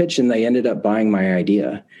 million pitch and they ended up buying my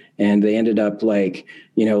idea. And they ended up like,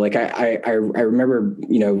 I remember,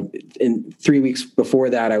 in 3 weeks before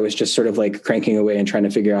that, I was just sort of like cranking away and trying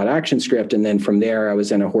to figure out action script. And then from there, I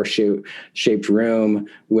was in a horseshoe shaped room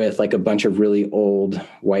with like a bunch of really old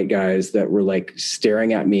white guys that were like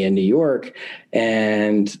staring at me in New York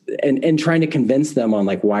and trying to convince them on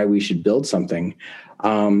like why we should build something.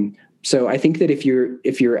 So I think that if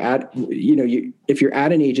you're at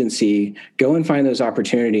an agency, go and find those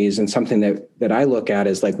opportunities. And something that I look at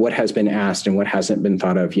is like what has been asked and what hasn't been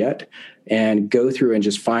thought of yet, and go through and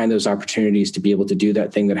just find those opportunities to be able to do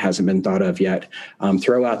that thing that hasn't been thought of yet.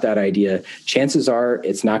 Throw out that idea. Chances are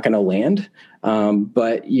it's not going to land.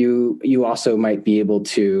 But you also might be able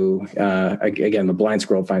to, again, the blind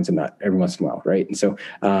squirrel finds a nut every once in a while, right? And so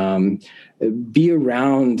be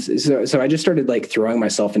around. So I just started like throwing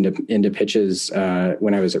myself into pitches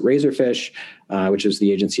when I was at Razorfish, which was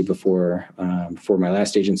the agency before my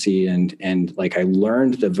last agency, and like I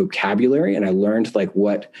learned the vocabulary, and I learned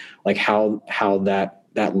how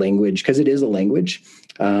that language, because it is a language.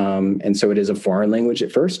 And so it is a foreign language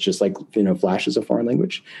at first, just like, Flash is a foreign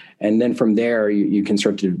language. And then from there, you can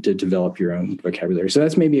start to develop your own vocabulary. So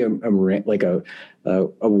that's maybe a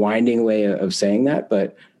winding way of saying that.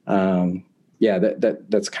 But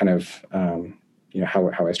that's kind of,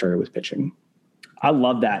 how I started with pitching. I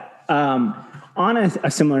love that. On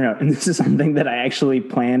a similar note, and this is something that I actually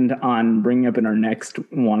planned on bringing up in our next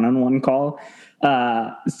one-on-one call.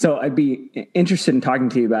 So I'd be interested in talking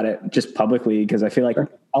to you about it just publicly, because I feel like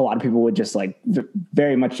a lot of people would just like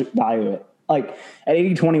very much value it. Like at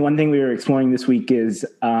 80/20, one thing we were exploring this week is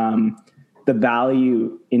the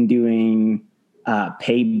value in doing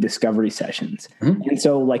paid discovery sessions. Mm-hmm. And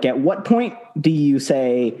so like at what point do you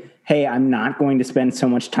say, hey, I'm not going to spend so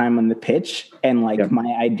much time on the pitch and like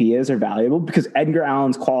my ideas are valuable? Because Edgar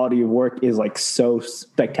Allan's quality of work is like so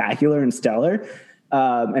spectacular and stellar.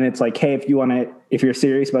 And it's like, hey, if you're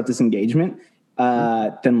serious about this engagement,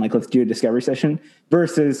 then like, let's do a discovery session,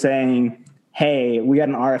 versus saying, hey, we got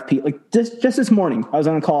an RFP. Like just this morning, I was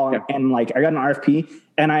on a call and like, I got an RFP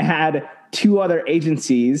and I had 2 other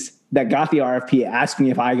agencies that got the RFP ask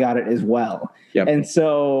me if I got it as well. Yep. And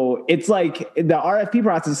so it's like the RFP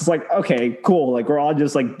process is like, okay, cool. Like we're all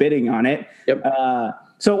just like bidding on it. Yep.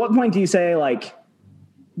 So at what point do you say like,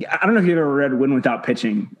 I don't know if you've ever read Win Without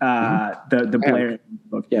Pitching, the Blair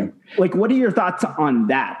book. Yeah. Like, what are your thoughts on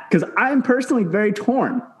that? Because I'm personally very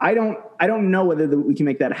torn. I don't know whether we can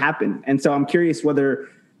make that happen. And so I'm curious whether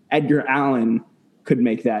Edgar Allan could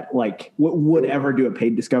make that, like, would ever do a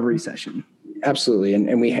paid discovery session. Absolutely.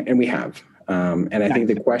 And we have. And I think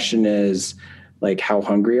the question is like, how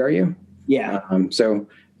hungry are you? Yeah. So,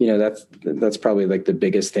 that's probably like the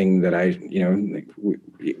biggest thing that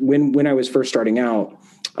when I was first starting out,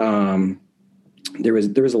 there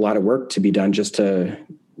was a lot of work to be done just to,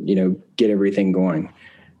 get everything going.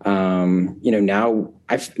 Now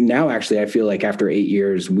actually I feel like after 8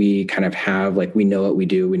 years, we kind of have like, we know what we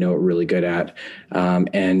do, we know what we're really good at.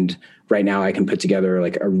 And right now I can put together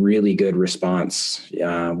like a really good response,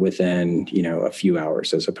 within, a few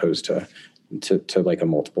hours, as opposed to like a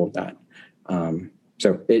multiple of that.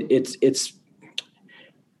 So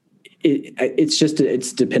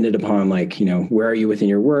it's dependent upon like, where are you within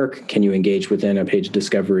your work? Can you engage within a page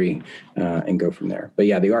discovery, and go from there? But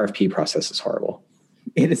yeah, the RFP process is horrible.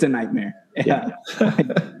 It is a nightmare. Yeah.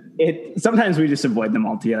 Sometimes we just avoid them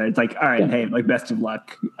altogether. It's like, all right, hey, like best of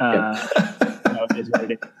luck. It is what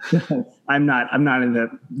it is. I'm not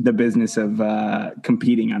in the business of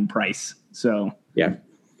competing on price. So yeah.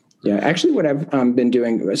 Yeah, actually what I've been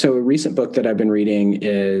doing, so a recent book that I've been reading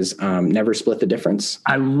is Never Split the Difference.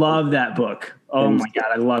 I love that book. Oh my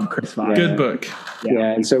God, I love Chris Fox. Good book.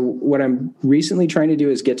 Yeah, and so what I'm recently trying to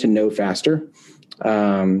do is get to know faster.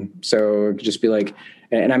 So just be like,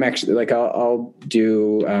 and I'm actually like, I'll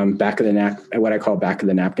do what I call back of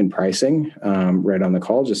the napkin pricing right on the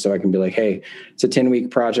call, just so I can be like, hey, it's a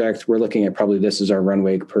 10-week project. We're looking at probably this is our run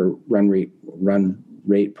rate per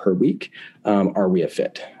week. Are we a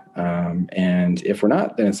fit? And if we're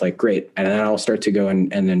not, then it's like, great. And then I'll start to go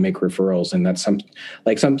and then make referrals. And that's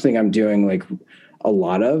something I'm doing like a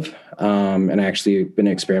lot of, and I actually been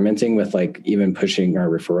experimenting with like even pushing our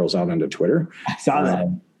referrals out onto Twitter. I saw that.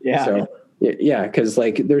 Yeah. So yeah. Cause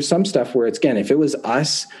like there's some stuff where it's, again, if it was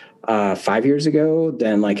us 5 years ago,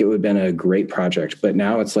 then like it would have been a great project. But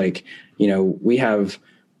now it's like, we have,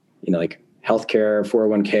 like healthcare,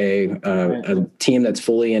 401k, a team that's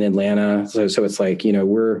fully in Atlanta. So it's like,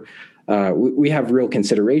 we have real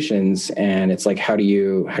considerations, and it's like, how do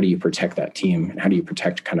you protect that team, and how do you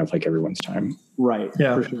protect kind of like everyone's time? Right.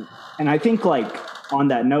 Yeah. For sure. And I think like on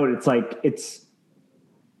that note, it's like,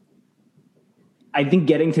 I think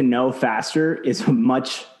getting to know faster is a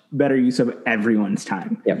much better use of everyone's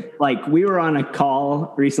time. Yep. Like we were on a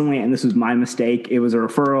call recently and this was my mistake. It was a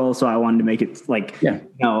referral. So I wanted to make it like,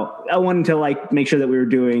 I wanted to like make sure that we were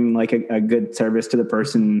doing like a good service to the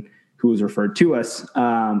person who was referred to us,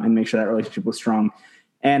 and make sure that relationship was strong.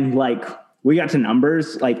 And like, we got to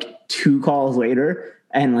numbers like 2 calls later.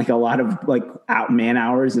 and like a lot of like man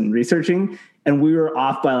hours and researching. And we were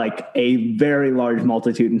off by like a very large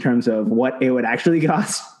multitude in terms of what it would actually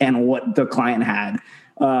cost and what the client had.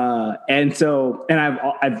 And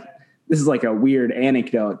I've this is like a weird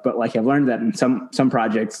anecdote, but like I've learned that in some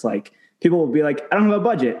projects, like people will be like, I don't have a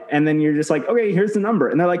budget. And then you're just like, okay, here's the number.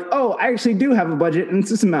 And they're like, oh, I actually do have a budget and it's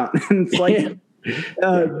this amount. And it's like,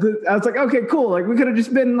 I was like, okay, cool. Like we could have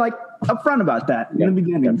just been like upfront about that in the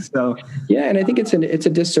beginning. So yeah. And I think it's a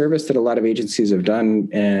disservice that a lot of agencies have done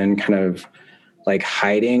and kind of like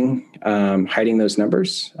hiding those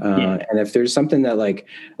numbers. And if there's something that like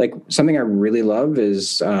something I really love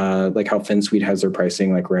is like how FinSuite has their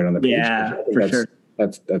pricing like right on the page. Yeah, for sure.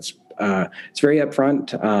 That's it's very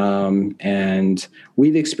upfront. And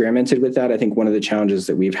we've experimented with that. I think one of the challenges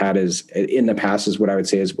that we've had is in the past is what I would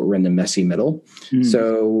say is we're in the messy middle. Mm-hmm.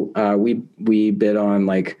 So we bid on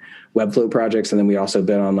like Webflow projects. And then we also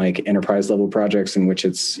bid on like enterprise level projects in which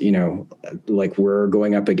it's, like we're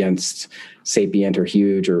going up against Sapient or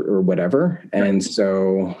Huge or whatever. And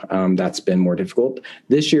so that's been more difficult.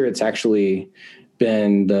 This year, it's actually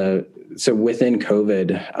been so within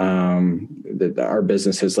COVID, our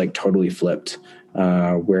business has like totally flipped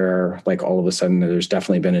where like all of a sudden there's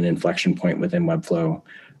definitely been an inflection point within Webflow.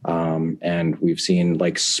 And we've seen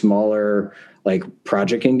like smaller like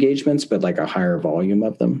project engagements, but like a higher volume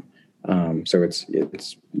of them. So it's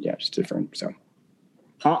just different. So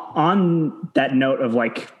on that note of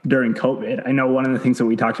like during COVID, I know one of the things that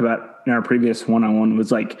we talked about in our previous one-on-one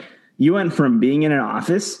was like, you went from being in an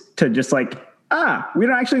office to just like, we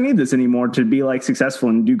don't actually need this anymore to be like successful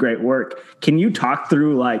and do great work. Can you talk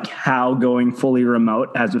through like how going fully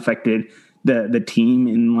remote has affected the team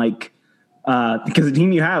in like, because the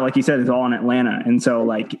team you have, like you said, is all in Atlanta. And so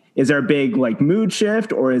like, is there a big like mood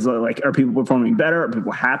shift or is it like, are people performing better? Are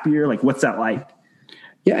people happier? Like, what's that like?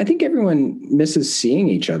 Yeah, I think everyone misses seeing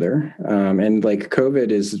each other. And like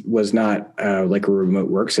COVID was not like a remote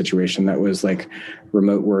work situation. That was like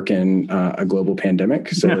remote work in a global pandemic.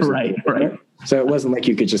 So right. So it wasn't like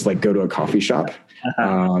you could just like go to a coffee shop.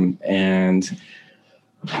 And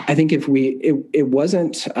I think it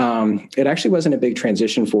actually wasn't a big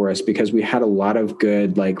transition for us because we had a lot of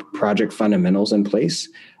good like project fundamentals in place.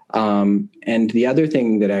 And the other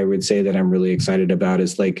thing that I would say that I'm really excited about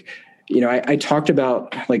is like, I talked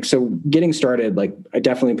about like, so getting started, like I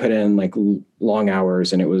definitely put in like long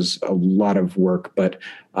hours and it was a lot of work, but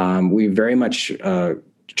we very much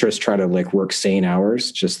just try to like work sane hours,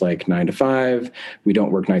 just like 9 to 5. We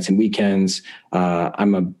don't work nights and weekends.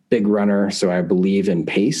 I'm a big runner, so I believe in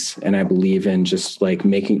pace and I believe in just like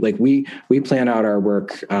making, like we plan out our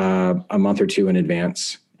work a month or two in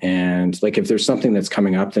advance. And like, if there's something that's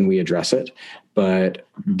coming up, then we address it. But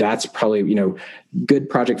that's probably, good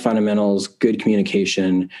project fundamentals, good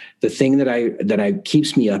communication. The thing that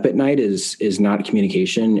keeps me up at night is not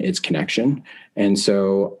communication, it's connection. And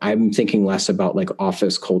so I'm thinking less about like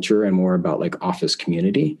office culture and more about like office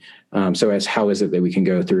community. So how is it that we can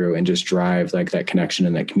go through and just drive like that connection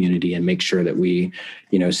and that community and make sure that we,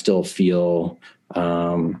 still feel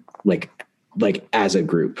like as a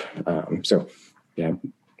group. So yeah.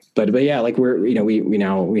 But yeah, like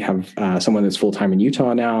we have someone that's full-time in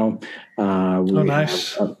Utah now.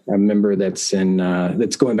 Nice. Have a member that's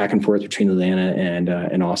that's going back and forth between Atlanta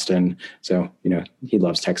and Austin. So, he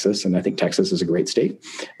loves Texas and I think Texas is a great state.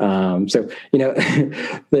 But I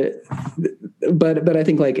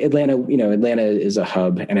think like Atlanta is a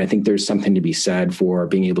hub and I think there's something to be said for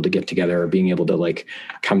being able to get together or being able to like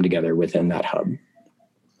come together within that hub.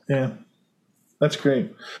 Yeah, that's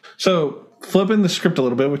great. So, flipping the script a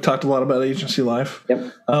little bit, we talked a lot about agency life.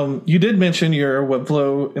 Yep. You did mention you're a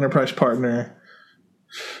Webflow enterprise partner.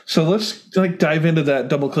 So let's like dive into that,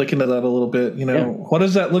 double click into that a little bit. What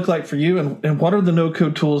does that look like for you? And what are the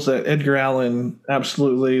no-code tools that Edgar Allan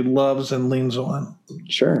absolutely loves and leans on?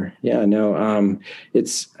 Sure. Yeah, no,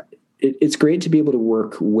 it's great to be able to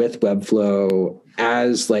work with Webflow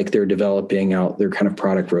as like they're developing out their kind of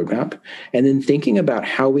product roadmap and then thinking about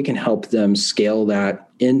how we can help them scale that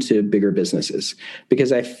into bigger businesses.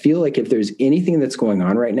 Because I feel like if there's anything that's going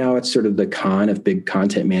on right now, it's sort of the con of big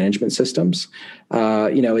content management systems.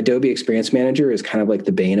 Adobe Experience Manager is kind of like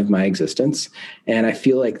the bane of my existence. And I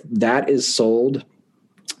feel like that is sold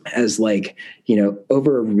as like,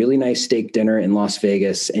 over a really nice steak dinner in Las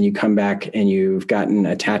Vegas, and you come back and you've gotten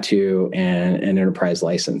a tattoo and an enterprise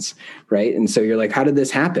license, right? And so you're like, how did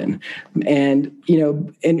this happen? And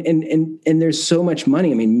and there's so much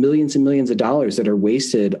money. I mean, millions and millions of dollars that are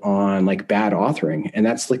wasted on like bad authoring, and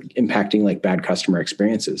that's like impacting like bad customer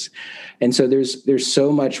experiences. And so there's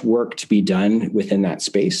so much work to be done within that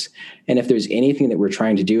space. And if there's anything that we're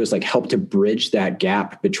trying to do is like help to bridge that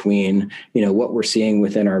gap between, what we're seeing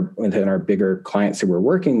within our bigger clients that we're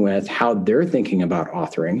working with, how they're thinking about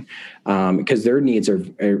authoring, because their needs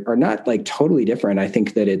are not like totally different. I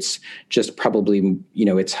think that it's just probably,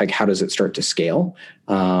 it's like, how does it start to scale?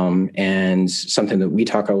 And something that we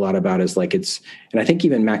talk a lot about is like and I think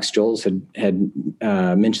even Max Joels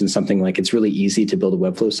had mentioned something like, it's really easy to build a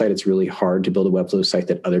Webflow site. It's really hard to build a Webflow site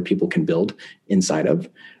that other people can build inside of.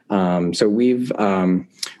 So we've been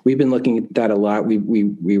looking at that a lot.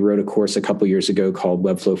 We wrote a course a couple years ago called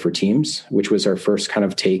Webflow for Teams, which was our first kind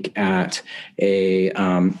of take at a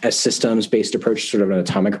systems-based approach, sort of an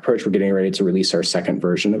atomic approach. We're getting ready to release our second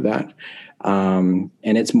version of that. And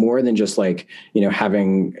it's more than just like,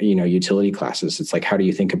 having, utility classes. It's like, how do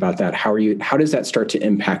you think about that? How does that start to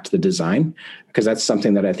impact the design? Because that's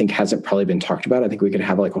something that I think hasn't probably been talked about. I think we could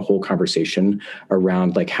have like a whole conversation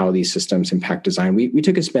around like how these systems impact design. We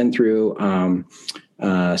took a spin through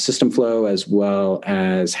System Flow as well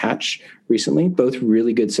as Hatch recently, both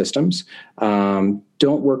really good systems.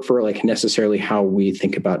 Don't work for like necessarily how we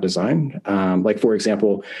think about design. Like for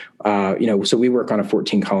example, so we work on a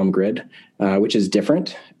 14 column grid, which is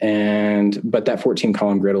different. But that 14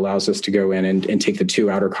 column grid allows us to go in and take the two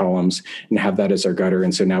outer columns and have that as our gutter.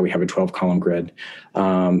 And so now we have a 12 column grid.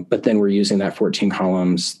 But then we're using that 14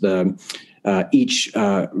 columns, each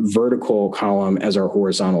vertical column as our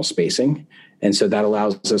horizontal spacing. And so that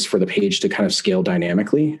allows us for the page to kind of scale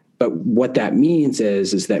dynamically. But what that means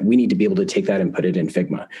is that we need to be able to take that and put it in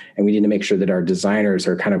Figma. And we need to make sure that our designers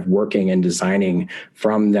are kind of working and designing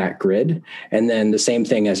from that grid. And then the same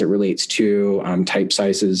thing as it relates to type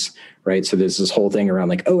sizes, right? So there's this whole thing around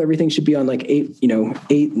like, everything should be on like 8,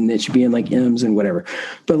 and it should be in like M's and whatever.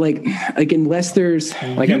 But like unless there's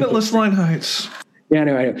like unitless line heights. Yeah, I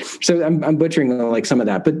know. So I'm butchering like some of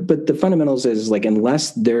that, but the fundamentals is like,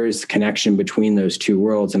 unless there's connection between those two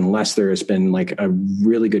worlds, unless there has been like a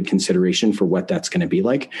really good consideration for what that's going to be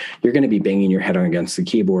like, you're going to be banging your head against the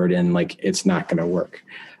keyboard and like, it's not going to work.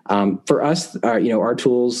 For us, our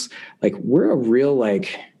tools, like we're a real,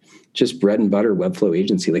 like just bread and butter Webflow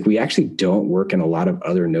agency. Like we actually don't work in a lot of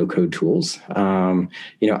other no code tools.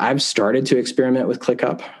 I've started to experiment with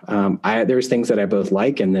ClickUp. There's things that I both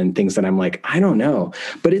like and then things that I'm like, I don't know,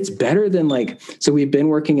 but it's better than so we've been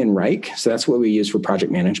working in Rike. So that's what we use for project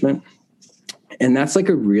management. And that's like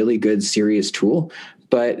a really good, serious tool.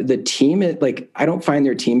 But the team, I don't find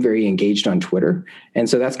their team very engaged on Twitter. And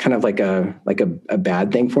so that's kind of like a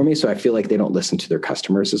bad thing for me. So I feel like they don't listen to their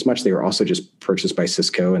customers as much. They were also just purchased by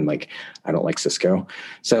Cisco, and I don't like Cisco.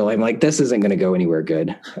 So I'm like, this isn't going to go anywhere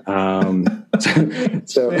good.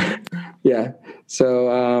 Yeah.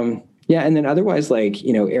 So, and then otherwise,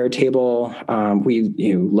 Airtable, we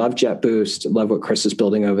love JetBoost, love what Chris is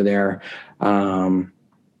building over there.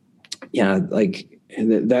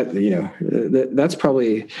 That's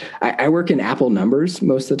probably, I work in Apple numbers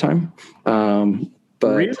most of the time.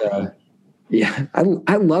 But really?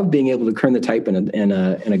 I love being able to kern the type in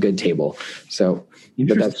a good table. So,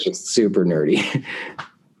 but that's just super nerdy.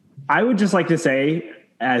 I would just like to say,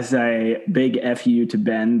 as a big FU to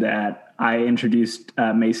Ben, that I introduced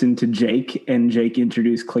Mason to Jake, and Jake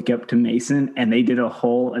introduced ClickUp to Mason, and they did a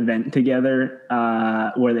whole event together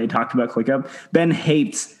where they talked about ClickUp. Ben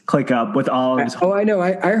hates ClickUp with all of his. Oh, I know.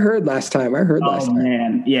 I heard last time. Oh,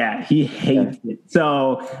 man. Yeah, he hates it.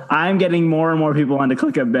 So I'm getting more and more people onto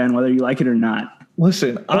ClickUp, Ben, whether you like it or not.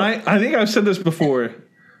 Listen, I think I've said this before.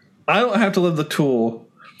 I don't have to live the tool.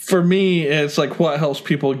 For me, it's like what helps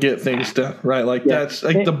people get things done, right? That's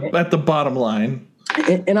like at the bottom line.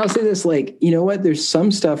 And I'll say this, you know what? There's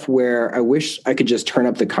some stuff where I wish I could just turn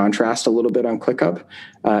up the contrast a little bit on ClickUp.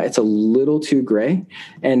 It's a little too gray.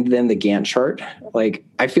 And then the Gantt chart,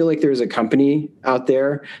 I feel like there's a company out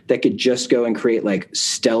there that could just go and create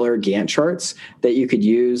stellar Gantt charts that you could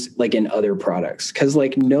use in other products. Cause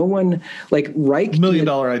no one Rike. $1 million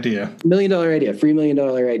idea. $1 million idea, $3 million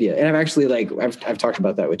idea. And I've actually I've talked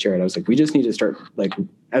about that with Jared. I was we just need to start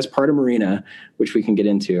as part of Marina, which we can get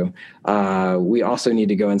into. We also need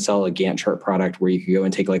to go and sell a Gantt chart product where you could go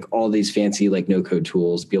and take all these fancy no code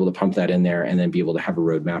tools, be able to pump that in there, and then be able to have a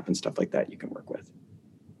roadmap and stuff like that you can work with.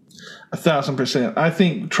 1,000%. I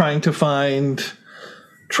think trying to find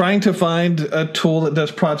trying to find a tool that does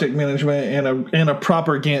project management and a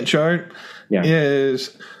proper Gantt chart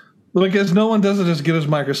is because no one does it as good as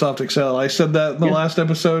Microsoft Excel. I said that in the last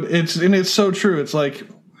episode. It's so true. It's like,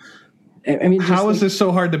 I mean, how is this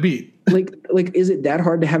so hard to beat? Like, is it that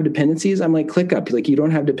hard to have dependencies? I'm like, ClickUp. Like, you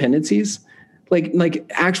don't have dependencies. Like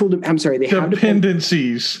actual. I'm sorry, they have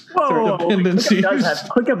dependencies. Whoa, dependencies.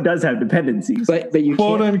 ClickUp does have dependencies, but you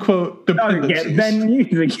quote unquote dependencies. Then you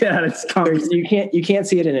can't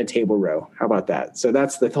see it in a table row. How about that? So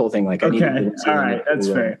that's the whole thing. Like, okay, all right, that's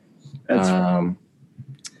fair. That's fair.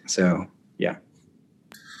 So yeah,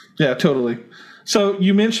 totally. So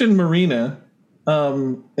you mentioned Marina,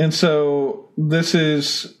 and so this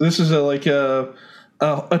is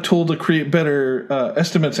a tool to create better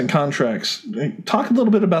estimates and contracts. Talk a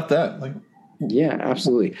little bit about that. Yeah,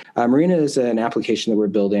 absolutely. Marina is an application that we're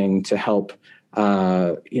building to help,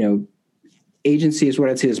 agencies, what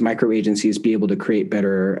I'd say is micro agencies, be able to create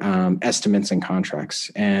better estimates and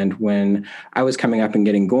contracts. And when I was coming up and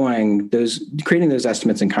getting going, creating those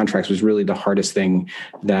estimates and contracts was really the hardest thing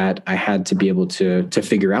that I had to be able to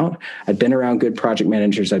figure out. I'd been around good project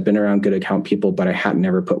managers, I'd been around good account people, but I had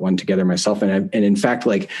never put one together myself. And in fact,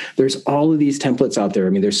 like, there's all of these templates out there.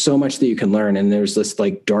 I mean, there's so much that you can learn, and there's this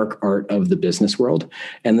like dark art of the business world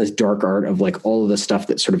and this dark art of like all of the stuff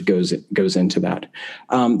that sort of goes into that.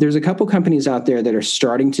 There's a couple companies out there that are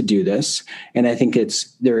starting to do this, and I think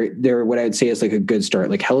they're what I would say is like a good start.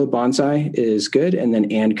 Like Hello Bonsai is good, and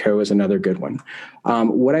then & Co is another good one.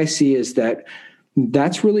 What I see is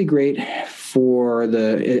that's really great for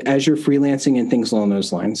as you're freelancing and things along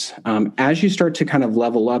those lines. As you start to kind of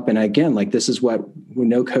level up, and again, like, this is what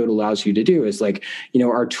no code allows you to do, is like,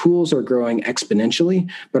 our tools are growing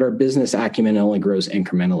exponentially, but our business acumen only grows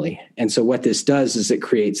incrementally. And so what this does is it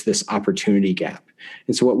creates this opportunity gap.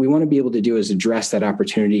 And so what we want to be able to do is address that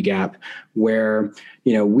opportunity gap where,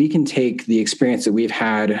 we can take the experience that we've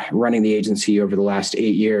had running the agency over the last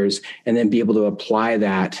 8 years and then be able to apply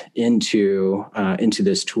that into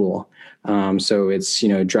this tool. So it's,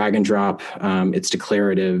 drag and drop. It's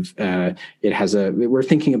declarative. We're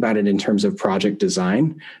thinking about it in terms of project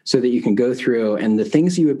design so that you can go through, and the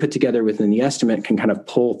things you would put together within the estimate can kind of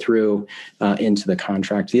pull through into the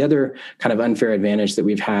contract. The other kind of unfair advantage that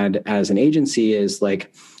we've had as an agency is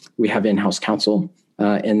like, we have in-house counsel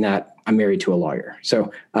in that I'm married to a lawyer.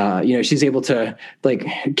 So, she's able to like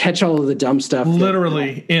catch all of the dumb stuff.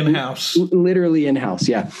 Literally in-house. Literally in-house,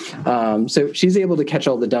 yeah. So she's able to catch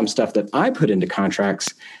all the dumb stuff that I put into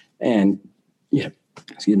contracts, and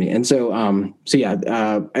excuse me. And so,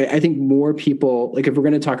 I think more people, like, if we're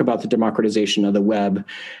going to talk about the democratization of the web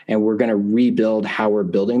and we're going to rebuild how we're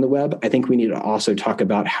building the web, I think we need to also talk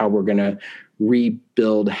about how we're going to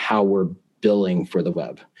rebuild how we're billing for the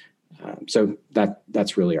web. So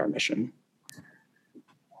that's really our mission.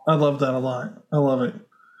 I love that a lot. I love it.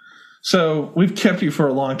 So we've kept you for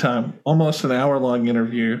a long time, almost an hour-long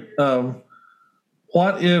interview.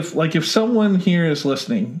 What if someone here is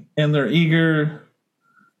listening and they're eager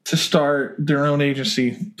to start their own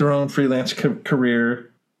agency, their own freelance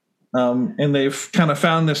career, and they've kind of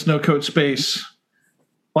found this no-code space,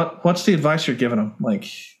 what's the advice you're giving them?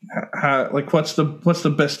 What's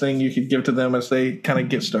the best thing you could give to them as they kind of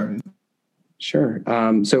get started? Sure.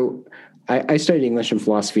 So I studied English and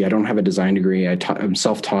philosophy. I don't have a design degree. I'm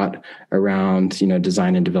self-taught around,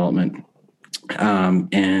 design and development.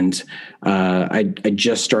 And I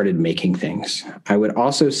just started making things. I would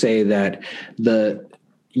also say that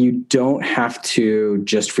you don't have to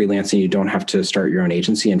just freelance, and you don't have to start your own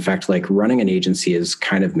agency. In fact, like, running an agency is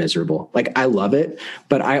kind of miserable. Like, I love it,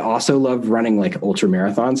 but I also love running like ultra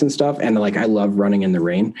marathons and stuff. And like, I love running in the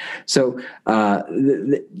rain. So,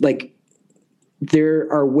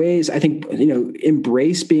 there are ways, I think,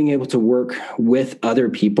 embrace being able to work with other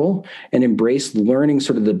people and embrace learning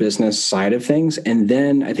sort of the business side of things. And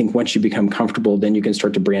then I think once you become comfortable, then you can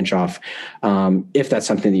start to branch off if that's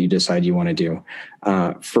something that you decide you want to do.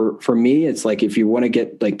 For me, it's like, if you want to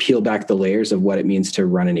get peel back the layers of what it means to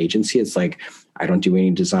run an agency, it's like, I don't do any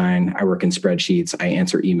design. I work in spreadsheets. I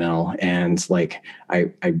answer email, and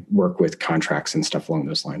I work with contracts and stuff along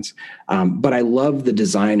those lines. But I love the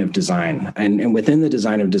design of design. And within the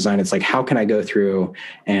design of design, it's like, how can I go through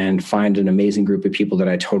and find an amazing group of people that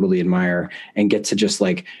I totally admire and get to just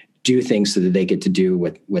do things so that they get to do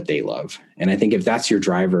what they love. And I think if that's your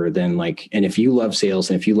driver, then and if you love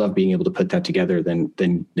sales and if you love being able to put that together,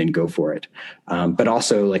 then go for it. But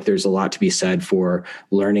also there's a lot to be said for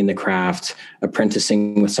learning the craft,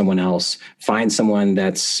 apprenticing with someone else, find someone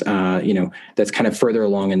that's, that's kind of further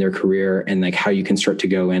along in their career, and how you can start to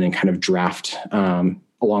go in and kind of draft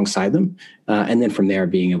alongside them. And then from there,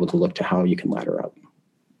 being able to look to how you can ladder up.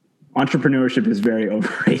 entrepreneurship is very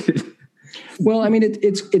overrated. Well, I mean,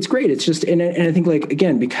 it's great. It's just, and I think, like,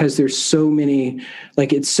 again, because there's so many,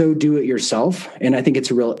 like, it's so do it yourself. And I think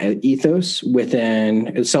it's a real ethos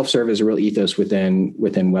within self-serve is a real ethos within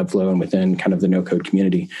Webflow and within kind of the no code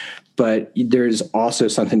community. But there's also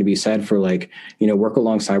something to be said for, like, work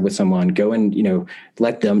alongside with someone, go and,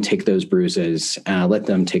 let them take those bruises, let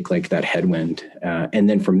them take like that headwind. And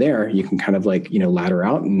then from there, you can kind of like, ladder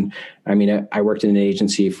out. And I mean, I worked in an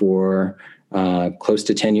agency for close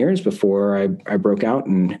to 10 years before I broke out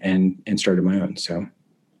and started my own. So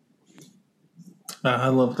I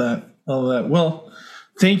love that. Well,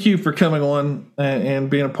 thank you for coming on and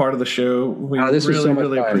being a part of the show. We this was so much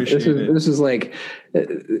really fun. appreciate it.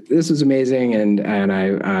 This is amazing. And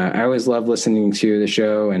I always love listening to the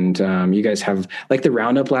show, and you guys have like the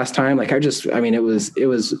roundup last time. Like it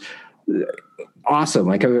was awesome.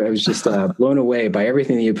 Like I was just blown away by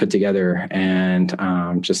everything that you put together, and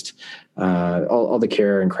all the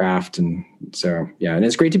care and craft. And so, yeah. And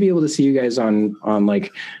it's great to be able to see you guys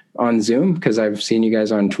on Zoom, because I've seen you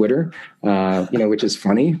guys on Twitter, which is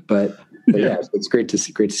funny, but yeah, it's great to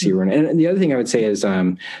see everyone. And the other thing I would say is,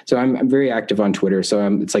 so I'm very active on Twitter. So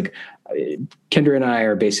it's like Kendra and I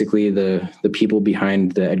are basically the people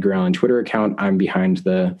behind the Edgar Allan Twitter account. I'm behind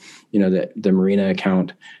the Marina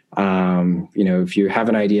account. If you have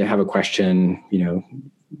an idea, have a question,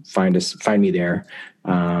 find me there.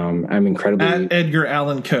 I'm incredibly at Edgar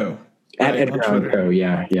Allan Co. At Edgar Allan Co.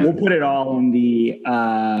 Yeah. We'll put it all in the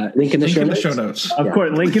link in the show notes. Of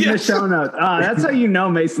course, link in the show notes. Oh, that's how you know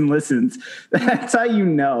Mason listens. That's how you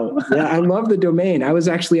know. Yeah, I love the domain. I was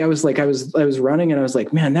running and I was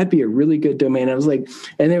like, man, that'd be a really good domain. I was like,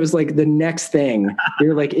 and it was like the next thing.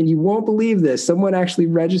 You're like, and you won't believe this, someone actually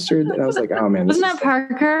registered. And I was like, oh man, wasn't that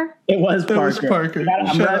Parker? It was Parker.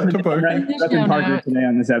 I'm repping Parker today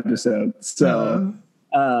on this episode. So.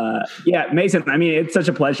 Yeah, Mason, I mean, it's such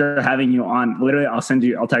a pleasure having you on. Literally,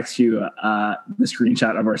 I'll text you the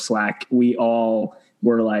screenshot of our Slack. We all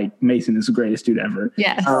were like, Mason is the greatest dude ever.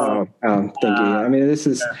 Yes. Thank you. I mean, this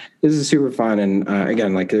is super fun. And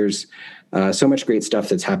again, like there's so much great stuff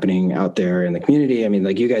that's happening out there in the community. I mean,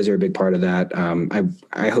 like you guys are a big part of that.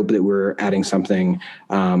 I hope that we're adding something.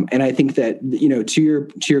 And I think that,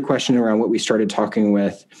 to your question around what we started talking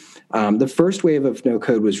with, the first wave of no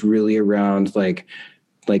code was really around like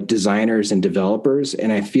designers and developers.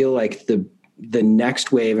 And I feel like the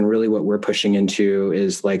next wave, and really what we're pushing into,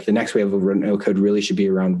 is like the next wave of no code really should be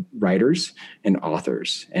around writers and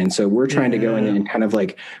authors. And so we're trying to go in and kind of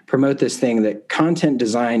like promote this thing that content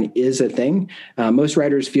design is a thing. Most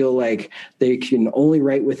writers feel like they can only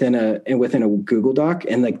write within a Google Doc,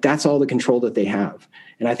 and like that's all the control that they have.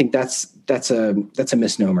 And I think that's a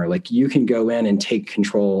misnomer. Like you can go in and take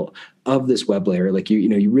control of this web layer. Like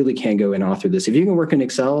you really can go and author this. If you can work in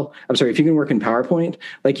if you can work in PowerPoint,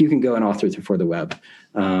 like you can go and author for the web.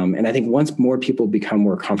 And I think once more people become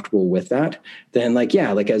more comfortable with that, then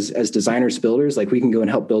as designers, builders, like we can go and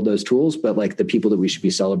help build those tools. But like the people that we should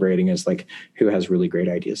be celebrating is like who has really great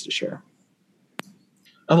ideas to share.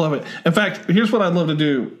 I love it. In fact, here's what I'd love to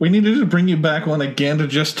do. We need to just bring you back on again to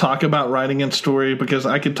just talk about writing and story, because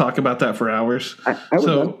I could talk about that for hours. I would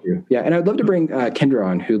love to. Yeah, and I'd love to bring Kendra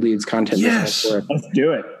on, who leads content. Yes, let's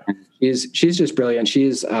do it. She's just brilliant.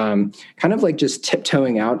 She's kind of like just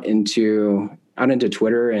tiptoeing out into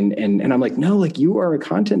Twitter, and I'm like, no, like you are a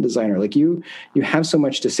content designer. Like you have so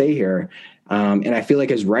much to say here. And I feel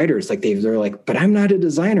like as writers, like they're like, but I'm not a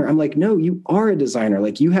designer. I'm like, no, you are a designer.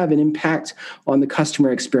 Like you have an impact on the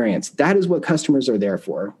customer experience. That is what customers are there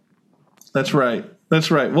for. That's right.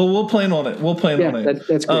 Well, we'll plan on it. On it.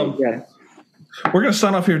 That's great. Yeah. We're going to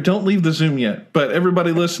sign off here. Don't leave the Zoom yet. But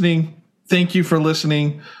everybody listening, thank you for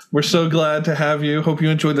listening. We're so glad to have you. Hope you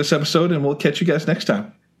enjoyed this episode, and we'll catch you guys next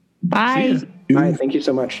time. Bye. Bye. Thank you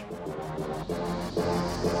so much.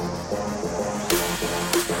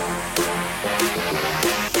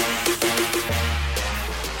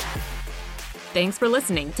 Thanks for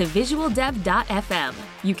listening to visualdev.fm.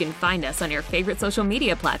 You can find us on your favorite social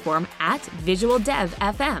media platform at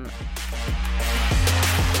visualdevfm.